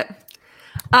like it.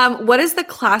 What is the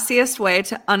classiest way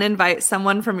to uninvite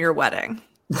someone from your wedding?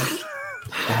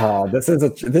 Oh, this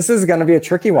is going to be a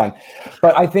tricky one,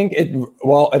 but I think it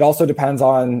also depends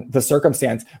on the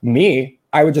circumstance. Me,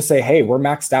 I would just say, hey, we're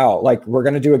maxed out. Like we're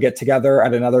going to do a get together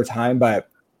at another time, but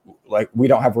like we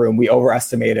don't have room. We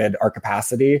overestimated our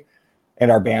capacity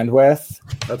and our bandwidth.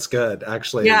 That's good.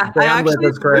 Actually, yeah, bandwidth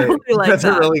is great. Really That's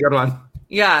a really good one.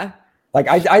 Yeah. Like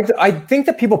I think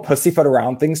that people pussyfoot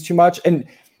around things too much, and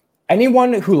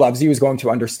anyone who loves you is going to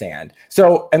understand.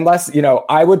 So unless,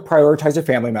 I would prioritize your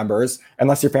family members.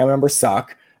 Unless your family members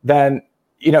suck, then,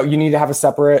 you need to have a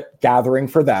separate gathering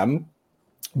for them.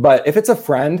 But if it's a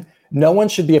friend, no one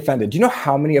should be offended. Do you know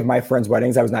how many of my friends'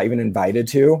 weddings I was not even invited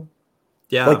to?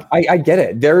 Yeah. Like I get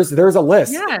it. There's a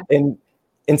list. Yeah.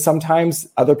 And sometimes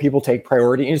other people take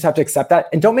priority. You just have to accept that.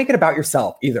 And don't make it about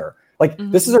yourself either. Like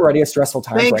this is already a stressful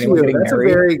time for anyone getting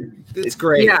married. It's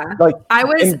great. Yeah. Like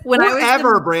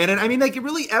Brandon. I mean, like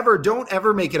really don't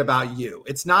ever make it about you.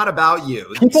 It's not about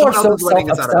you. People are so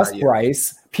self-obsessed,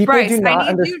 Bryce. People do not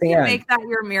understand. You to make that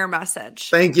your mirror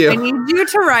message. Thank you. I need you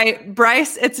to write,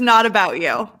 Bryce, it's not about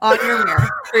you on your mirror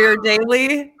for your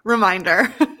daily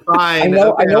reminder. Fine. I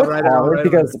know it's hard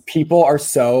because people are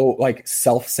so like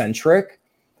self-centric,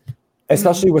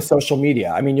 especially with social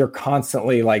media. I mean, you're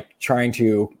constantly like trying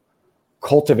to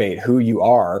cultivate who you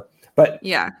are, but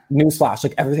newsflash,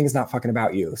 like everything is not fucking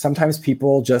about you. Sometimes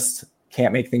people just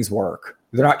can't make things work.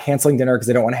 They're not canceling dinner because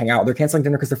they don't want to hang out. They're canceling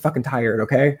dinner because they're fucking tired.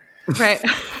 Okay. Right.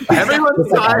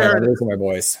 Everyone's tired. I'm losing my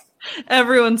voice.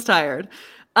 Everyone's tired.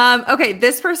 Okay.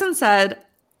 This person said,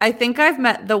 I think I've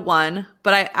met the one,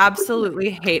 but I absolutely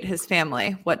hate his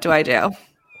family. What do I do?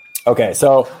 Okay.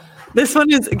 So this one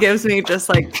gives me just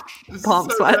like palm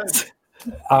sweats.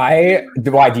 Why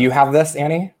do you have this,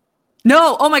 Annie?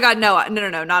 No. Oh my God.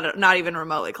 No, not even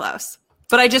remotely close.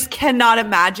 But I just cannot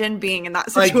imagine being in that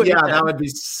situation. Like, yeah, that would be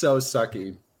so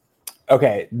sucky.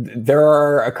 Okay. There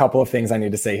are a couple of things I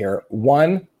need to say here.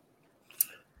 One,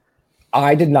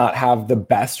 I did not have the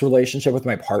best relationship with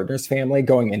my partner's family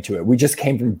going into it. We just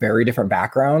came from very different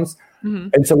backgrounds. Mm-hmm.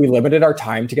 And so we limited our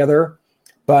time together.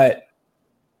 But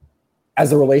as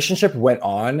the relationship went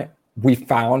on, we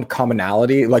found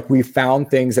commonality. Like we found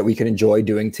things that we could enjoy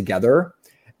doing together.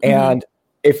 And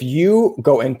if you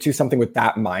go into something with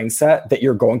that mindset that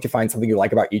you're going to find something you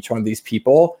like about each one of these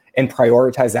people and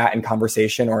prioritize that in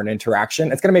conversation or an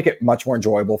interaction, it's going to make it much more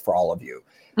enjoyable for all of you.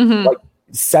 Mm-hmm. Like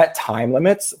set time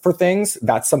limits for things.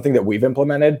 That's something that we've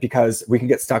implemented because we can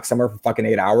get stuck somewhere for fucking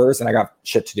 8 hours and I got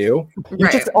shit to do.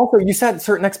 You set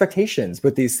certain expectations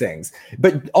with these things,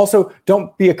 but also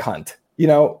don't be a cunt,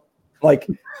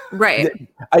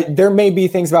 there may be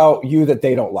things about you that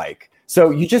they don't like.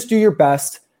 So you just do your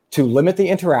best to limit the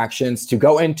interactions, to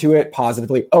go into it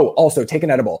positively. Oh, also take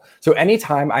an edible. So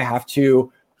anytime I have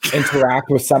to interact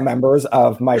with some members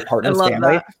of my partner's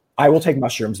family, I will take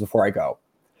mushrooms before I go.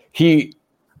 He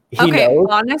knows.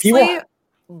 Honestly,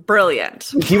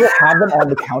 brilliant. He will have them on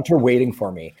the counter waiting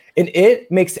for me. And it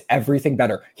makes everything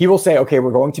better. He will say, okay,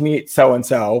 we're going to meet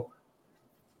so-and-so.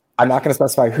 I'm not going to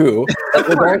specify who.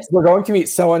 We're going to meet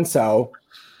so-and-so.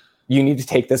 You need to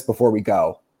take this before we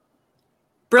go.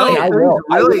 Brilliant. I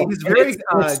will. He's very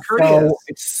courteous.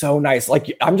 It's so nice.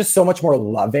 Like, I'm just so much more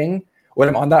loving when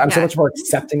I'm on that. I'm so much more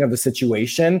accepting of the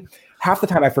situation. Half the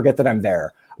time I forget that I'm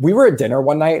there. We were at dinner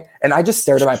one night and I just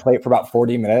stared at my plate for about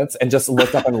 40 minutes and just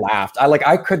looked up and laughed.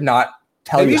 I could not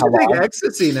tell you how long. You should take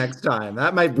ecstasy next time.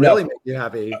 That might really make you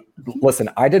happy. Listen,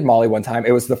 I did Molly one time.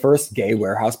 It was the first gay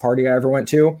warehouse party I ever went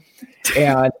to.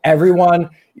 And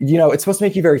everyone, it's supposed to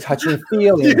make you very touchy and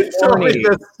feely.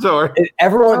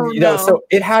 Everyone, so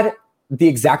it had the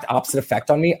exact opposite effect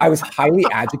on me. I was highly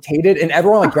agitated and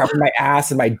everyone grabbing my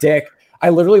ass and my dick. I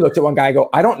literally looked at one guy and go,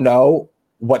 I don't know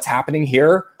what's happening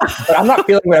here, but I'm not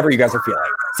feeling whatever you guys are feeling.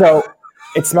 So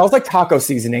it smells like taco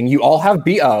seasoning. You all have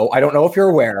BO. I don't know if you're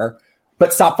aware,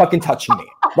 but stop fucking touching me.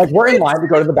 We're in line to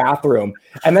go to the bathroom.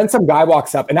 And then some guy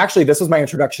walks up. And actually, this was my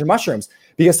introduction to mushrooms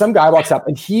because some guy walks up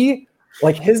and he,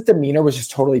 his demeanor was just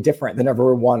totally different than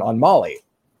everyone on Molly.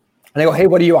 And I go, hey,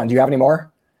 what are you on? Do you have any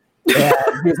more? And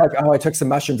he was like, oh, I took some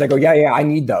mushrooms. I go, yeah, I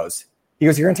need those. He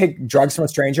goes, you're going to take drugs from a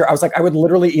stranger? I was like, I would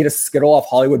literally eat a Skittle off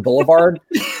Hollywood Boulevard.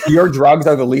 Your drugs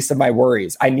are the least of my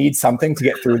worries. I need something to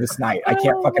get through this night. I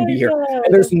can't fucking be here.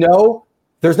 And there's no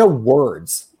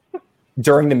words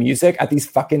during the music at these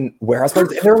fucking warehouse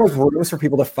parties. And there are rooms for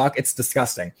people to fuck. It's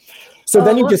disgusting. So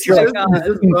then you just hear and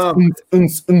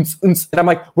I'm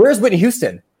like, where's Whitney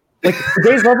Houston? The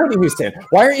gays love Whitney Houston.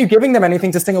 Why aren't you giving them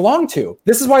anything to sing along to?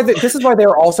 This is why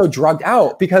they're also drugged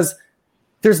out, because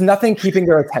there's nothing keeping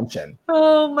their attention.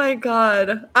 Oh my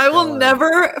God. I will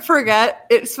never forget.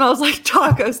 It smells like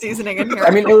taco seasoning in here. I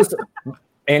mean,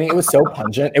 Annie, it was so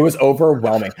pungent. It was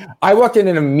overwhelming. I walked in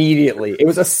and immediately, it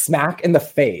was a smack in the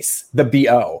face, the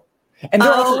BO. And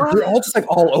they're all just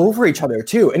all over each other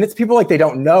too. And it's people they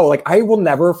don't know. I will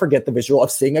never forget the visual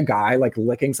of seeing a guy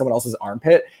licking someone else's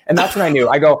armpit. And that's when I knew.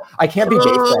 I go, I can't be gay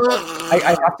forever.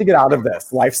 I have to get out of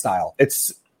this lifestyle.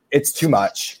 It's too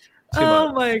much.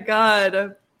 Oh my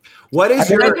God. What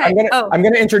is I'm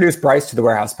going to introduce Bryce to the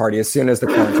warehouse party as soon as the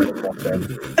quarantine is in.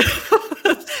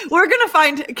 We're going to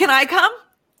find, can I come?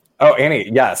 Oh,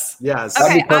 Annie, yes. Yes.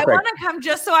 Okay, I want to come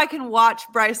just so I can watch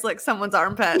Bryce lick someone's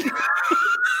armpit.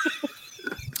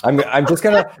 I'm just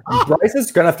going to, Bryce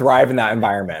is going to thrive in that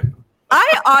environment.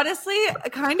 I honestly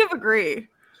kind of agree.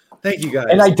 Thank you guys.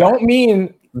 And I don't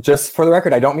mean, just for the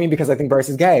record, I don't mean because I think Bryce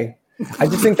is gay. I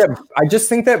just think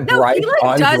that Bryce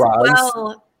on drugs.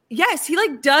 Well. Yes, he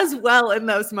does well in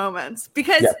those moments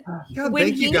because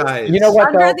when he's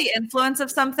under the influence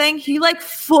of something, he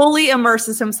fully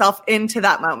immerses himself into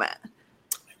that moment.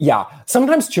 Yeah,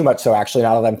 sometimes too much so, actually,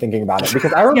 now that I'm thinking about it.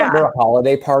 Because I remember a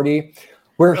holiday party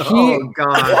where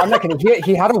I'm not kidding,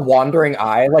 he had a wandering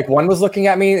eye. One was looking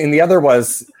at me and the other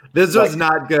was... This was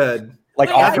not good.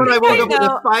 That's when I woke up with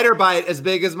a spider bite as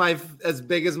big as my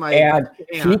and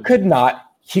hand. He could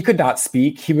not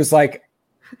speak. He was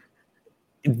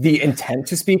the intent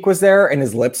to speak was there and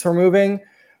his lips were moving,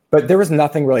 but there was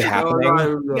nothing really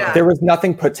happening. There was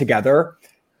nothing put together.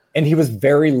 And he was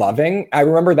very loving. I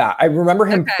remember that. I remember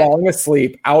him falling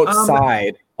asleep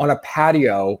outside on a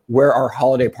patio where our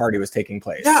holiday party was taking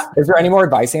place. Yeah. Is there any more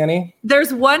advice, Annie?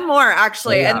 There's one more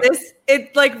actually. And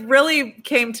it really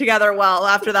came together well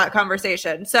after that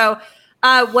conversation. So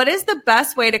what is the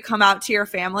best way to come out to your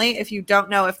family if you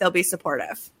don't know if they'll be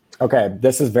supportive? Okay,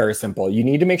 this is very simple. You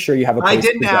need to make sure you have a place I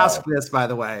didn't ask this, by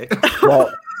the way.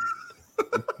 Well,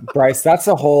 Bryce, that's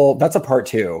a part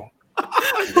two.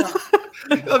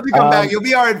 You'll have to come back. You'll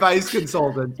be our advice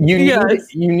consultant. You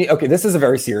need. Okay, this is a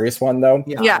very serious one, though.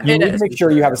 Yeah, you need to make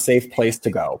sure you have a safe place to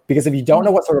go, because if you don't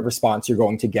know what sort of response you're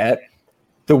going to get,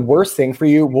 the worst thing for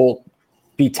you will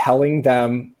be telling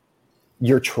them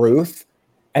your truth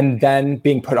and then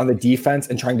being put on the defense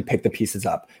and trying to pick the pieces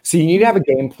up. So you need to have a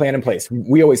game plan in place.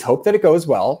 We always hope that it goes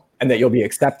well and that you'll be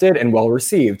accepted and well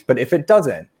received. But if it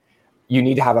doesn't, you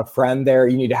need to have a friend there.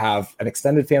 You need to have an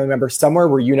extended family member somewhere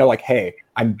where hey,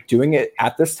 I'm doing it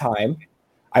at this time.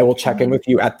 I will check in with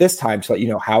you at this time to let you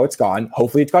know how it's gone.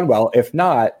 Hopefully it's gone well. If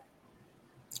not,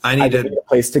 I need a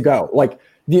place to go.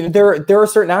 There are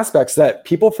certain aspects that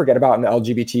people forget about in the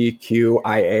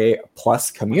LGBTQIA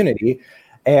plus community.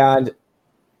 And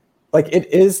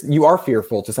you are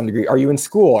fearful to some degree. Are you in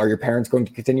school? Are your parents going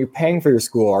to continue paying for your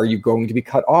school? Are you going to be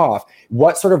cut off?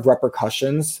 What sort of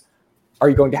repercussions are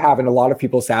you going to have? And a lot of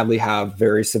people sadly have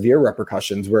very severe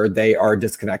repercussions where they are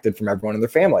disconnected from everyone in their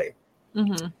family.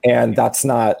 Mm-hmm. And that's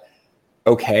not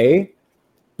okay,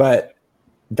 but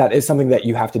that is something that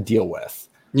you have to deal with.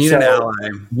 You need an ally.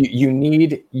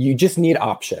 You just need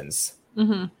options.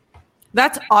 Mm-hmm.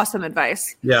 That's awesome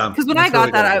advice. Yeah. Because when I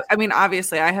got that, I mean,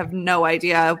 obviously I have no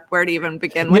idea where to even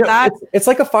begin with that. It's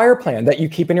like a fire plan that you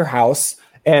keep in your house,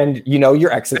 and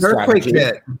your exit strategy.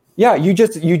 Kit. Yeah. You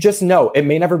just know it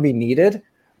may never be needed,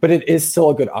 but it is still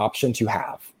a good option to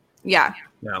have. Yeah.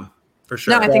 Yeah, for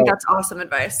sure. No, I think that's awesome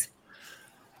advice.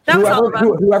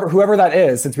 Whoever that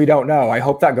is, since we don't know, I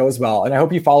hope that goes well. And I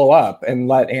hope you follow up and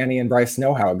let Annie and Bryce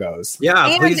know how it goes. Yeah,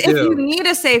 and please do. If you need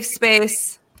a safe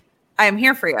space, I am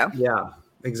here for you. Yeah,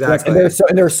 exactly.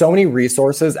 And there's so many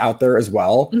resources out there as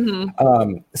well.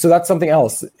 Mm-hmm. So that's something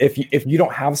else. If you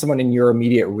don't have someone in your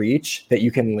immediate reach that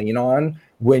you can lean on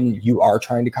when you are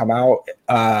trying to come out,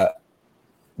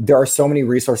 there are so many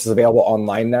resources available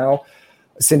online now.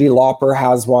 Cyndi Lauper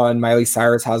has one. Miley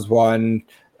Cyrus has one.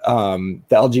 The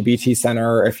LGBT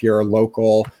Center, if you're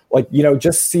local,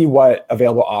 just see what the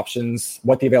available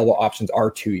options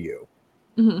are to you.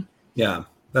 Mm-hmm. Yeah,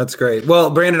 that's great. Well,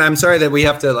 Brandon, I'm sorry that we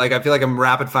have to, I feel like I'm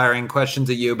rapid firing questions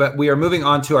at you, but we are moving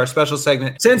on to our special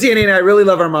segment. Since Annie and I really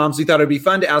love our moms, we thought it'd be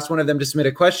fun to ask one of them to submit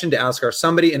a question to ask our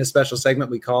somebody in a special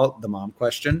segment we call the Mom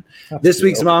Question. This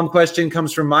week's Mom Question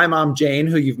comes from my mom, Jane,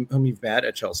 whom you've met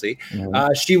at Chelsea.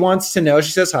 Mm-hmm. She wants to know,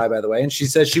 she says hi, by the way, and she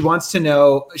says she wants to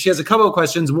know, she has a couple of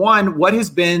questions. One, what has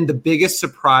been the biggest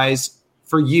surprise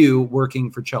for you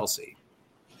working for Chelsea?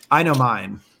 I know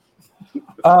mine.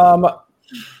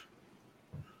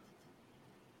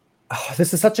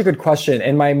 This is such a good question.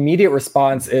 And my immediate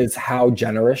response is how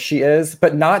generous she is,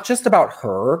 but not just about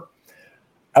her,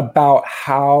 about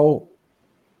how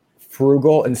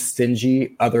frugal and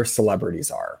stingy other celebrities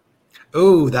are.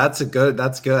 Oh, that's good.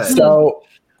 So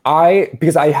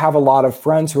because I have a lot of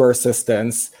friends who are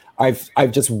assistants,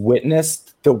 I've just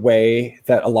witnessed the way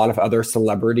that a lot of other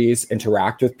celebrities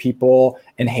interact with people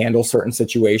and handle certain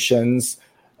situations.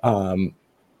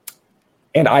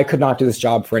 And I could not do this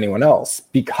job for anyone else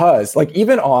because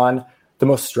even on the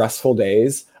most stressful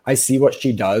days, I see what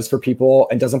she does for people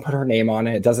and doesn't put her name on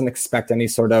it. Doesn't expect any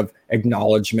sort of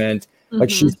acknowledgement. Mm-hmm.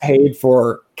 She's paid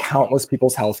for countless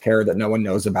people's healthcare that no one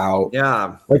knows about.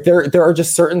 Yeah. There are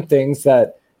just certain things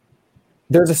that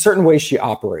there's a certain way she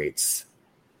operates.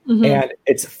 Mm-hmm. And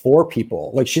it's for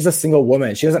people. She's a single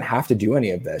woman. She doesn't have to do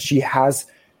any of this. She has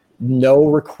no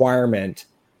requirement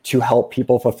to help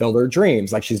people fulfill their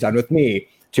dreams, like she's done with me,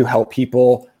 to help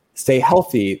people stay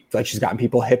healthy, like she's gotten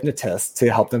people hypnotists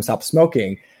to help them stop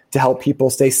smoking, to help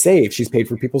people stay safe. She's paid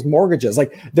for people's mortgages.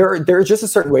 There's just a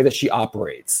certain way that she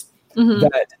operates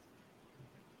that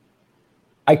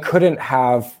I couldn't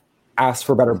have asked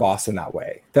for a better boss in that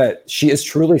way, that she is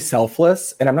truly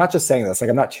selfless. And I'm not just saying this,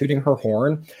 I'm not tooting her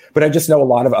horn, but I just know a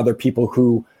lot of other people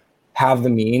who have the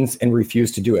means and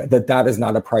refuse to do it, that is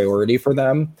not a priority for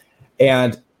them.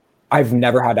 And I've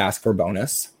never had to ask for a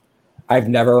bonus. I've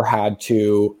never had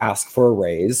to ask for a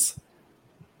raise.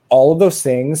 All of those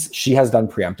things she has done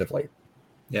preemptively.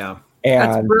 Yeah.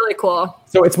 And that's really cool.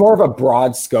 So it's more of a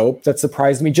broad scope that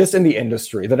surprised me just in the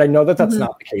industry, that I know that's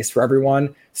not the case for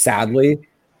everyone, sadly.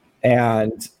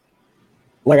 And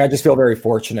I just feel very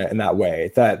fortunate in that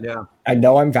way that I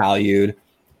know I'm valued,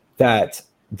 that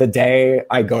the day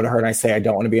I go to her and I say, I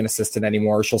don't want to be an assistant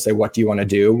anymore, she'll say, what do you want to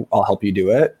do? I'll help you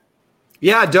do it.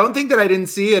 Yeah, don't think that I didn't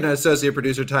see an associate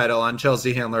producer title on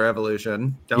Chelsea Handler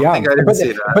Evolution. Don't think I didn't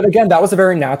see that. But again, that was a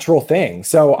very natural thing.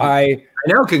 So I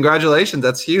know. Congratulations.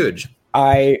 That's huge.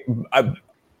 I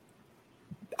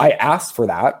asked for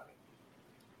that.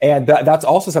 And that's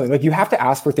also something, you have to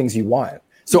ask for things you want.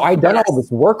 So I'd done all this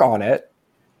work on it,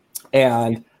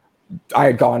 and I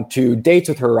had gone to dates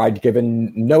with her. I'd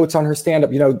given notes on her stand-up.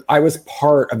 I was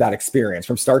part of that experience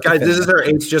from start to finish. This is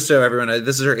her just so everyone knows,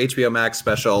 this is her HBO Max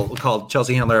special called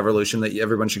Chelsea Handler Evolution that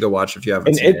everyone should go watch if you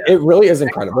haven't seen it. It really is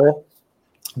incredible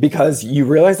because you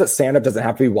realize that stand-up doesn't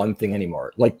have to be one thing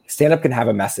anymore. Stand-up can have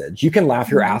a message. You can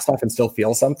laugh your ass off and still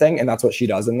feel something, and that's what she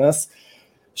does in this.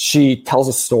 She tells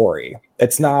a story.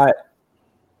 It's not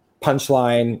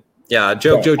punchline. Yeah,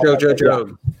 joke.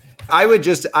 I would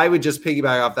just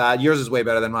piggyback off that. Yours is way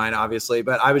better than mine, obviously,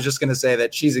 but I was just going to say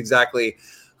that she's exactly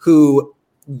who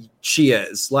she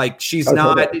is. She's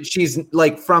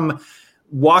from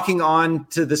walking on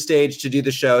to the stage to do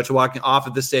the show to walking off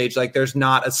of the stage. There's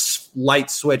not a light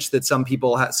switch that some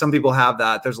people have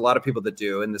that. There's a lot of people that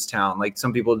do in this town.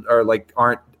 Some people are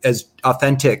aren't as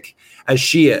authentic as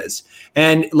she is.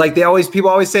 And people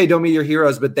always say, don't meet your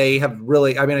heroes, but they have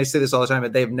really, I say this all the time,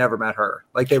 but they've never met her.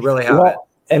 They really haven't.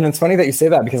 And it's funny that you say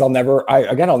that because I'll never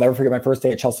forget my first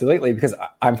day at Chelsea lately because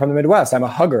I'm from the Midwest. I'm a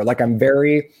hugger. I'm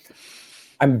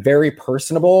very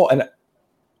personable.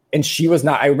 And she was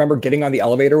not. I remember getting on the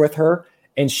elevator with her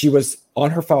and she was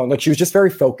on her phone. Like she was just very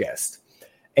focused.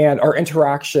 And our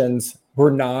interactions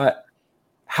were not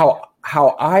how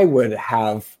I would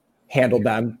have handled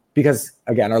them because,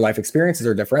 again, our life experiences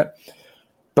are different.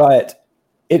 But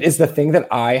it is the thing that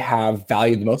I have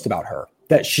valued the most about her,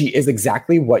 that she is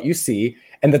exactly what you see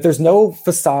and that there's no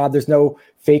facade, there's no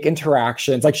fake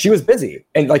interactions. Like she was busy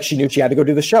and like she knew she had to go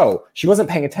do the show. She wasn't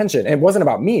paying attention and it wasn't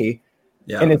about me.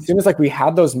 Yeah. And as soon as like we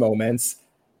had those moments,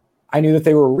 I knew that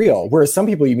they were real. Whereas some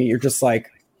people you meet, you're just like,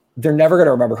 they're never going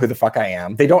to remember who the fuck I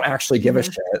am. They don't actually give a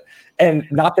shit. And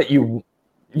not that you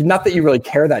really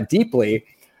care that deeply,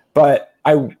 but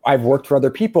I've worked for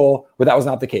other people where that was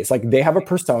not the case. Like they have a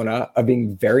persona of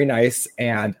being very nice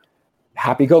and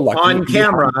happy-go-lucky on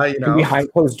camera,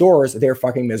 behind closed doors, they're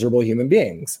fucking miserable human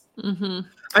beings. Mm-hmm.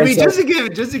 I mean, just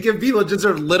to give people just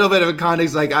a little bit of a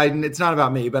context, like it's not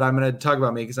about me, but I'm going to talk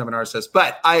about me because I'm a narcissist.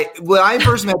 But when I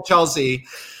first met Chelsea,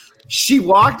 she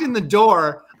walked in the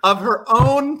door of her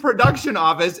own production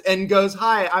office and goes,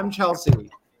 "Hi, I'm Chelsea."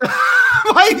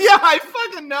 Like, yeah, I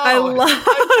fucking know. I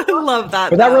love that.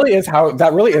 But that really is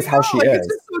how she like, is. It's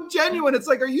just so genuine. It's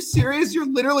like, are you serious? You're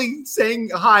literally saying,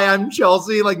 "Hi, I'm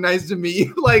Chelsea." Like, nice to meet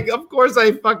you. Like, of course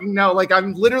I fucking know. Like,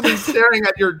 I'm literally staring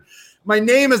at my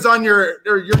name is on your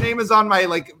name is on my,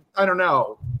 like, I don't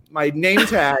know, my name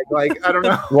tag. Like, I don't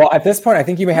know. Well, at this point, I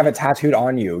think you may have it tattooed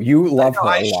on you. You love her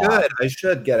a lot. I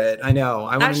should get it. I know.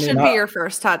 That should be your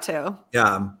first tattoo.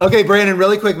 Yeah. Okay, Brandon,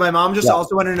 really quick. My mom just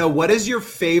also wanted to know, what is your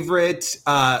favorite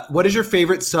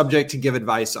subject to give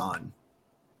advice on?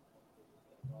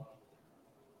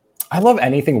 I love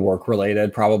anything work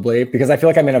related, probably, because I feel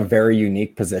like I'm in a very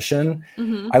unique position.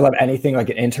 Mm-hmm. I love anything like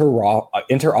an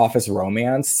inter-office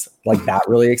romance. Like that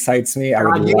really excites me. I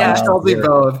would love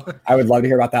to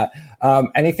hear about that.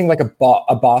 Anything like a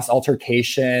boss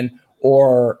altercation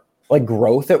or like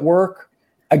growth at work.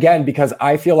 Again, because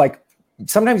I feel like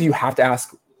sometimes you have to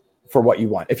ask for what you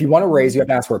want. If you want a raise, you have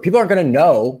to ask for it. People aren't going to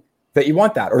know that you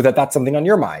want that or that that's something on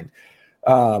your mind.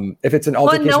 If it's an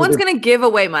altercation, no one's going to give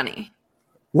away money.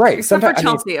 Right. Except for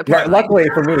Chelsea, apparently. Luckily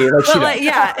for me,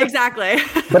 yeah, exactly.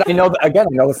 But I know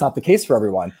that's not the case for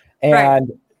everyone.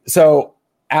 And so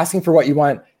asking for what you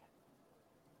want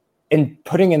and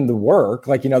putting in the work,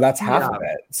 like, that's half of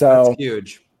it. So that's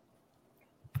huge.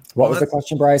 What was the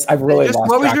question, Bryce? I've really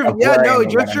lost track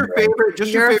of your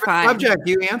favorite subject.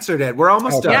 You answered it. We're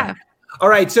almost done. Yeah. All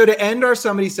right. So to end our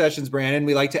somebody sessions, Brandon,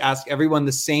 we like to ask everyone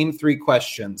the same 3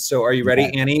 questions. So are you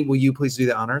ready, Annie? Will you please do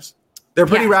the honors? They're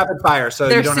pretty rapid fire, so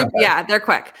you don't have to. Yeah, they're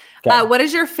quick. Okay. What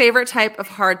is your favorite type of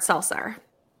hard seltzer?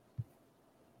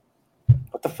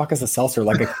 What the fuck is a seltzer?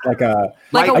 Like a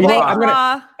white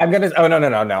claw? I'm gonna. Oh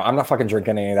no! I'm not fucking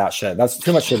drinking any of that shit. That's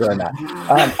too much sugar in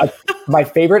that. My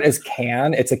favorite is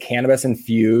Can. It's a cannabis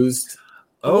infused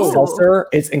seltzer.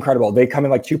 It's incredible. They come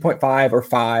in like 2.5 or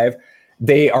 5.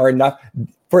 They are enough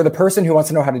for the person who wants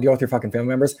to know how to deal with your fucking family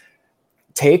members.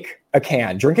 Take a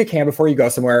can, drink a can before you go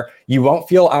somewhere. You won't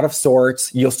feel out of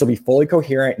sorts. You'll still be fully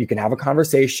coherent. You can have a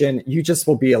conversation. You just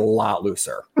will be a lot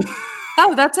looser.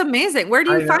 Oh, that's amazing. Where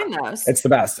do you find those? It's the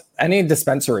best. Any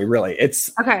dispensary, really. It's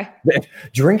okay.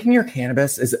 Drinking your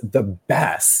cannabis is the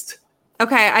best.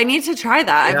 Okay. I need to try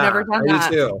that. I've never done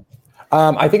that. Too.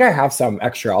 I think I have some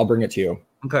extra. I'll bring it to you.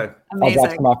 Okay. Amazing. I'll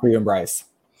drop some off for you and Bryce.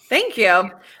 Thank you.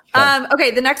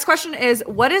 Okay. The next question is,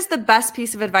 what is the best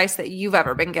piece of advice that you've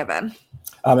ever been given?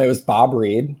 It was Bob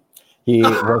Reed. He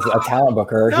was a talent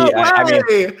booker.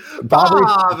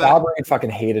 Bob Reed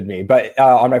fucking hated me. But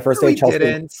on my first day, Chelsea,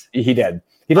 he did.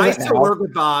 He doesn't. I used to work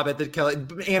with Bob at the Kelly.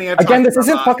 Annie, again, this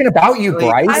isn't fucking about you,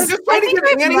 Bryce. I'm just trying to give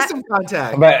Annie some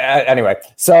contact. But anyway,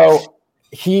 so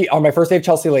he on my first day of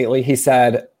Chelsea lately, he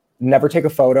said, "Never take a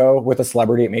photo with a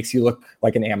celebrity. It makes you look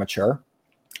like an amateur."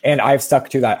 And I've stuck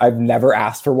to that. I've never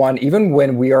asked for one, even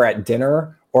when we are at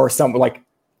dinner or some like.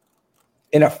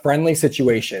 In a friendly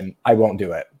situation, I won't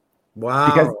do it. Wow.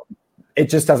 Because it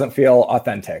just doesn't feel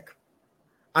authentic.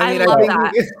 I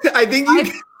think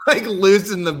you like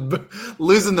loosen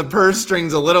the purse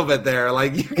strings a little bit there.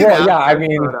 Like you can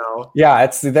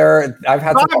it's there. I've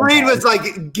had Bob Reed was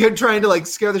like trying to like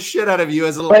scare the shit out of you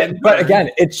as a little but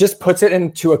again, it just puts it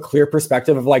into a clear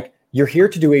perspective of like, you're here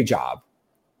to do a job.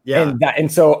 Yeah.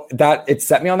 And so it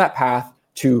set me on that path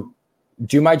to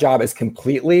do my job as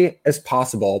completely as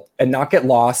possible and not get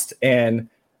lost in,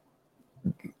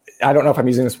 I don't know if I'm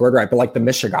using this word right, but like the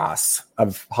mishigas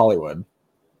of Hollywood.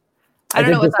 I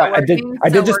did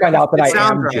just find out that I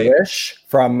am Jewish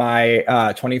from my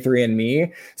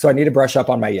 23andMe, so I need to brush up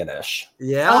on my Yiddish.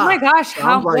 Yeah. Oh my gosh,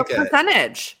 what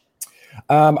percentage?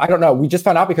 I don't know. We just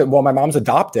found out because my mom's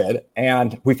adopted,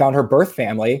 and we found her birth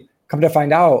family. Come to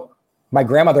find out, my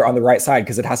grandmother on the right side,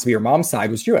 because it has to be her mom's side,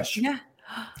 was Jewish. Yeah.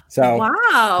 So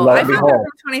wow, I found out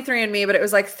from 23andMe, but it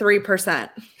was like 3%.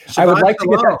 I would like to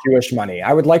get that Jewish money.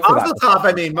 I would like for Mazel tov.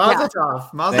 I mean, Mazel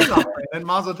tov. Mazel tov. And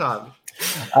Mazel tov.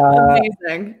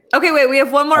 Amazing. Okay, wait. We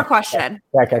have one more question.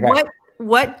 Okay.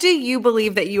 What do you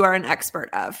believe that you are an expert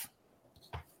of?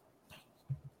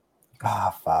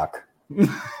 Ah, fuck.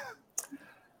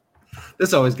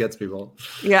 This always gets people.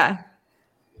 Yeah.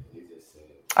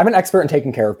 I'm an expert in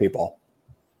taking care of people.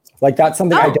 Like that's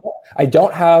something I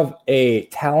don't have a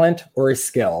talent or a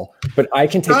skill, but I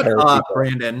can take care of people.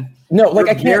 Brandon. No, like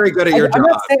I can't. Very good at your job.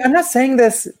 I'm not saying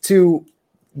this to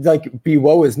like be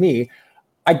woe is me.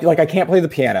 I can't play the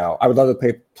piano. I would love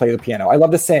to play the piano. I love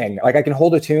to sing. Like I can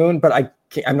hold a tune, but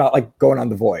I'm not like going on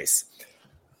The Voice.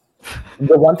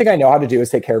 The one thing I know how to do is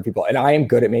take care of people, and I am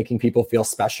good at making people feel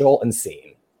special and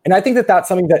seen. And I think that that's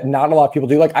something that not a lot of people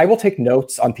do. Like I will take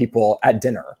notes on people at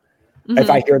dinner. If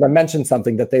I hear them mention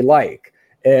something that they like,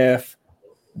 if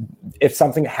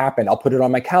something happened, I'll put it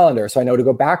on my calendar so I know to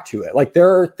go back to it. Like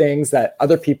there are things that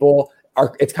other people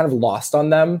it's kind of lost on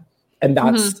them. And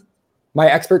that's my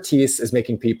expertise is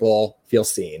making people feel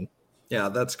seen. Yeah,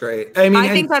 that's great. I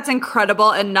think that's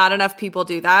incredible. And not enough people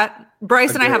do that.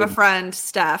 Bryce and I have a friend,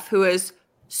 Steph, who is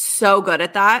so good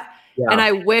at that. Yeah. And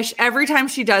I wish every time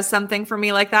she does something for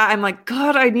me like that, I'm like,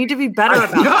 God, I need to be better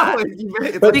about that.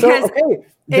 But because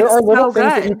there are little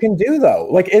things that you can do though.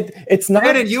 Like it's not.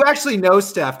 Brandon, you actually know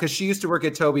Steph because she used to work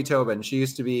at Toby Tobin. She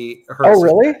used to be her. Oh,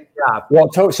 really? Yeah. Well,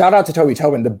 shout out to Toby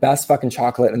Tobin, the best fucking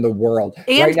chocolate in the world.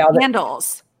 And right now,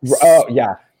 candles. Oh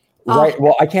yeah. Right.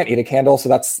 Well, I can't eat a candle, so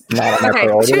that's not on my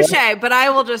priority. Touche. But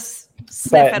I will just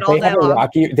sniff it all day long.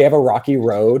 They have a Rocky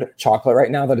Road chocolate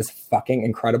right now that is fucking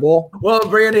incredible. Well,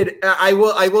 Brandon, I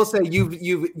will say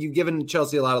you've given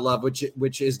Chelsea a lot of love,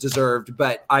 which is deserved.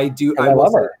 But I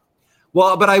love her.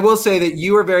 Well, but I will say that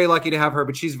you are very lucky to have her,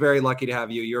 but she's very lucky to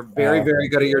have you. You're very, very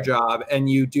good at your job, and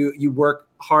you work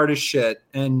hard as shit,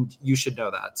 and you should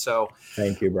know that. So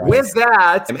thank you, Brian. With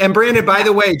that, and Brandon, by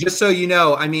the way, just so you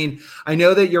know, I mean, I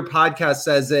know that your podcast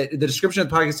says that the description of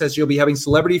the podcast says you'll be having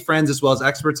celebrity friends as well as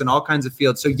experts in all kinds of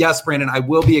fields. So yes, Brandon, I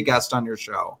will be a guest on your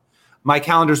show. My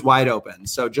calendar's wide open.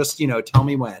 So just, tell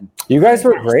me when. You guys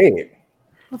were great.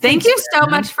 Well, thank you so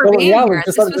much for being here.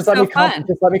 Just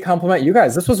let me compliment you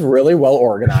guys. This was really well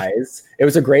organized. It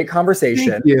was a great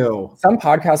conversation. Thank you. Some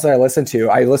podcasts that I listen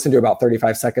to about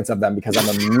 35 seconds of them because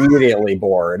I'm immediately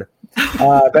bored.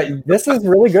 But this is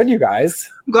really good, you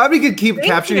guys. I'm glad we could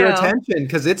capture your attention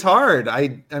because it's hard.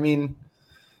 I mean,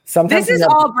 sometimes this is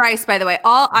all Bryce, by the way.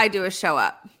 All I do is show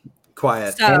up.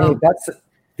 Quiet. So. Annie, that's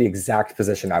the exact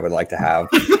position I would like to have.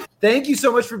 Thank you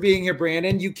so much for being here,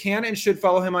 Brandon. You can and should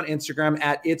follow him on Instagram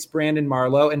at It's Brandon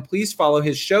Marlo. And please follow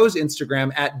his show's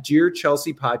Instagram at Dear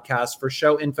Chelsea Podcast for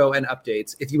show info and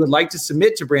updates. If you would like to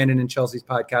submit to Brandon and Chelsea's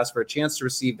podcast for a chance to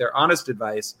receive their honest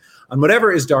advice on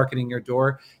whatever is darkening your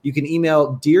door, you can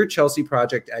email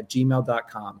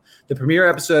dearchelseaproject@gmail.com. The premiere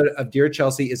episode of Dear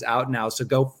Chelsea is out now, so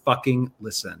go fucking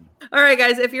listen. All right,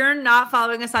 guys. If you're not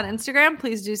following us on Instagram,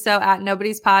 please do so at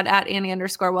NobodiesPod, at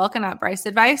Annie_Wilk, and at Bryce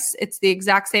Advice. It's the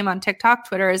exact same on TikTok.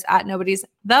 Twitter is at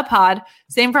NobodiesThePod.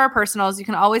 Same for our personals. You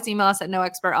can always email us at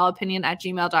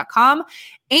noexpertallopinion@gmail.com.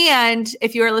 And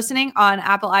if you are listening on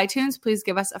Apple iTunes, please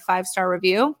give us a 5-star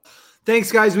review.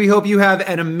 Thanks, guys. We hope you have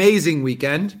an amazing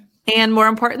weekend. And more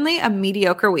importantly, a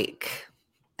mediocre week.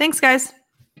 Thanks, guys.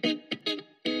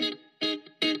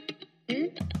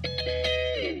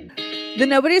 The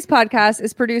Nobodies Podcast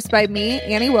is produced by me,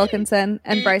 Annie Wilkinson,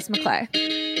 and Bryce McClay.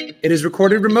 It is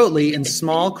recorded remotely in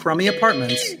small, crummy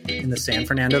apartments in the San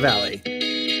Fernando Valley.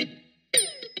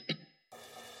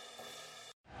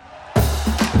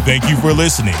 Thank you for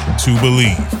listening to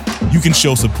Believe. You can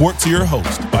show support to your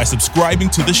host by subscribing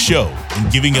to the show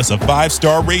and giving us a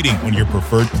 5-star rating on your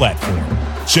preferred platform.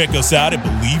 Check us out at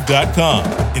Believe.com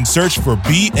and search for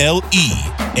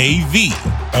BLEAV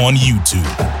on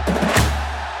YouTube.